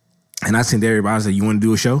 And I sent everybody. I said, "You want to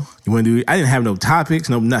do a show? You want to do?" I didn't have no topics,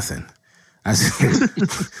 no nothing. I said,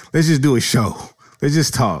 "Let's just do a show. Let's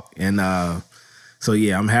just talk." And so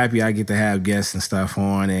yeah, I'm happy I get to have guests and stuff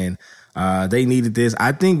on, and they needed this.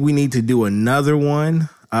 I think we need to do another one.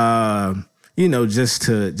 Just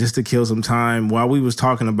to kill some time while we was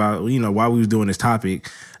talking about, while we was doing this topic,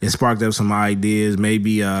 it sparked up some ideas.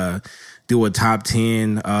 Maybe do a top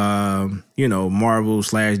 10,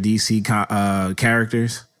 Marvel/DC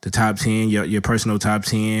characters. The top 10, your personal top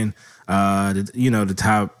 10, the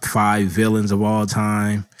top 5 villains of all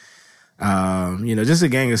time. Just a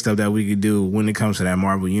gang of stuff that we could do when it comes to that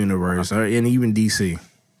Marvel universe and even DC.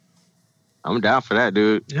 I'm down for that,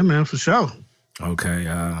 dude. Yeah, man, for sure. Okay.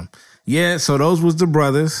 So those was the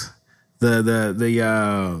brothers,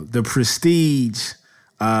 the prestige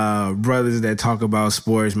brothers that talk about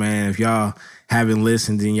sports, man. If y'all haven't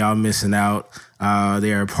listened, then y'all missing out.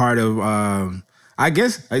 They are part of. I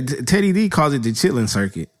guess Teddy D calls it the Chitlin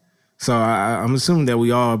Circuit. So I'm assuming that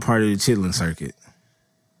we all are part of the Chitlin Circuit.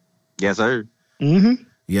 Yes, sir. Mm-hmm.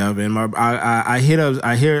 Yeah, and I hit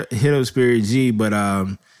up Spirit G, but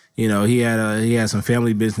he had some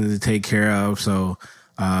family business to take care of. So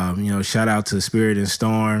shout out to Spirit and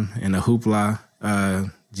Storm and the Hoopla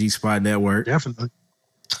G Spot Network. Definitely.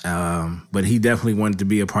 But he definitely wanted to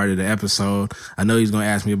be a part of the episode. I know he's going to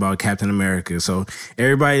ask me about Captain America. So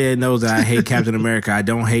everybody that knows that I hate Captain America, I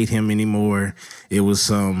don't hate him anymore. It was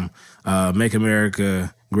some Make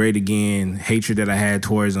America Great Again hatred that I had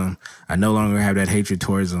towards him. I no longer have that hatred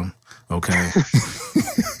towards him. Okay.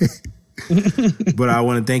 But I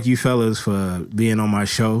want to thank you fellas for being on my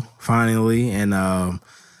show finally. And I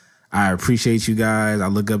appreciate you guys. I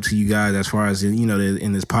look up to you guys as far as,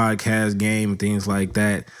 in this podcast game and things like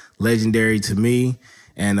that. Legendary to me.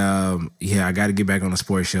 And, I got to get back on the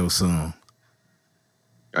sports show soon.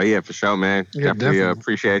 Oh, yeah, for sure, man. Yeah, definitely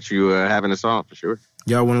appreciate you having us on, for sure.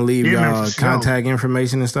 Y'all want to leave y'all for sure. contact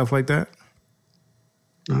information and stuff like that?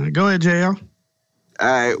 All right, go ahead, JL. All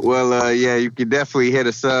right. Well, you can definitely hit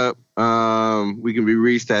us up. We can be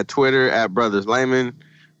reached at Twitter at Brothers Layman.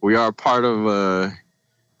 We are part of, I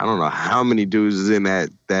don't know how many dudes is in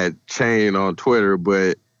that chain on Twitter,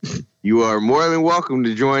 but you are more than welcome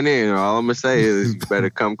to join in. All I'm going to say is you better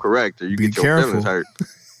come correct or you get your feelings hurt.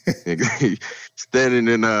 Standing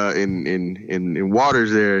in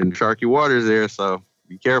waters there, in sharky waters there, so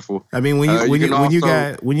be careful. I mean, when you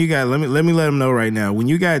got let me let them know right now. When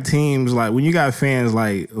you got teams when you got fans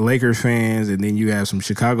like Lakers fans, and then you have some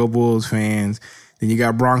Chicago Bulls fans, then you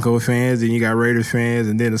got Bronco fans, then you got Raiders fans,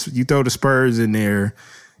 and then you throw the Spurs in there,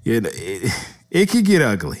 it could get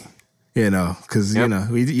ugly, because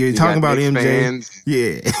you're talking about Knicks MJ, fans.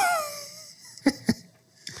 yeah.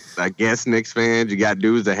 I guess Knicks fans. You got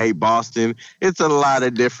dudes that hate Boston. It's a lot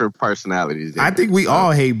of different personalities. I think we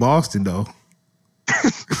all hate Boston, though.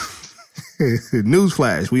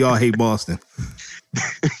 Newsflash, we all hate Boston.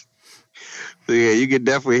 So yeah, you can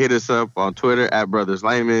definitely hit us up on Twitter at Brothers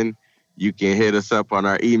Layman. You can hit us up on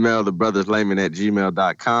our email,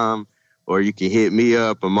 thebrotherslayman@gmail.com, or you can hit me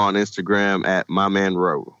up. I'm on Instagram at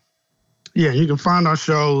mymanrow. Yeah, you can find our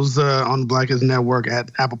shows on the Blackest Network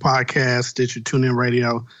at Apple Podcasts, Stitcher, TuneIn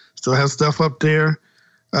Radio. Still have stuff up there.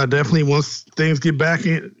 Definitely once things get back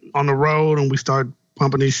on the road and we start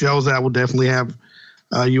pumping these shows out, we'll definitely have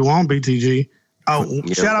you on, BTG. Oh,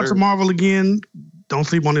 Yeah, shout out to Marvel again. Don't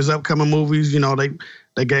sleep on his upcoming movies.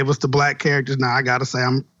 They gave us the black characters. Now, I got to say,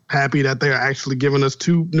 I'm happy that they're actually giving us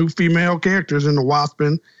 2 new female characters in the Wasp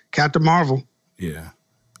and Captain Marvel. Yeah.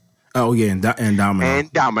 Oh, yeah, and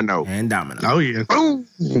Domino. And Domino. Oh, yeah. Boom.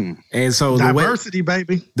 And so Diversity,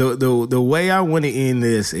 baby. The way I want to end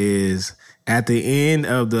this is at the end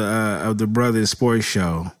of the Brothers Sports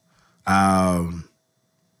Show.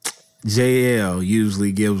 JL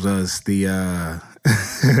usually gives us the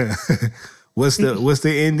What's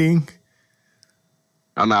the ending?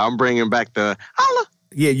 Oh no, I'm bringing back the holla.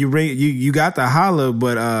 Yeah, you got the holla,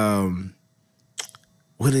 but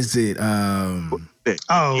what is it? Oh,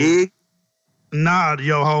 nah,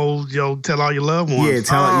 tell all your loved ones. Yeah,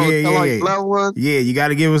 tell all your loved ones. Yeah, you got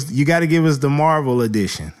to give us the Marvel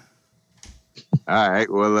edition. All right,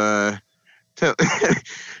 well,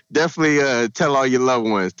 definitely tell all your loved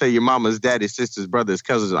ones. Tell your mamas, daddies, sisters, brothers,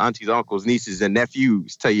 cousins, aunties, uncles, nieces, and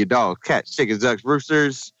nephews. Tell your dogs, cats, chickens, ducks,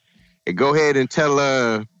 roosters. And go ahead and tell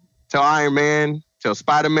Iron Man, tell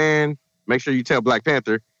Spider-Man. Make sure you tell Black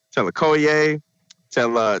Panther. Tell Okoye.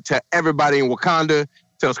 Tell everybody in Wakanda.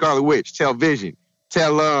 Tell Scarlet Witch. Tell Vision.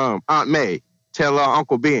 Tell Aunt May. Tell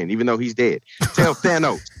Uncle Ben, even though he's dead. Tell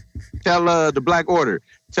Thanos. Tell the Black Order.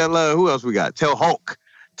 Tell who else we got? Tell Hulk.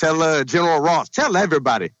 Tell General Ross. Tell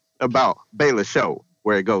everybody about Baylor Show,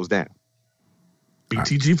 where it goes down.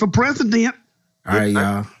 BTG for president. All right,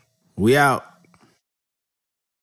 y'all. We out.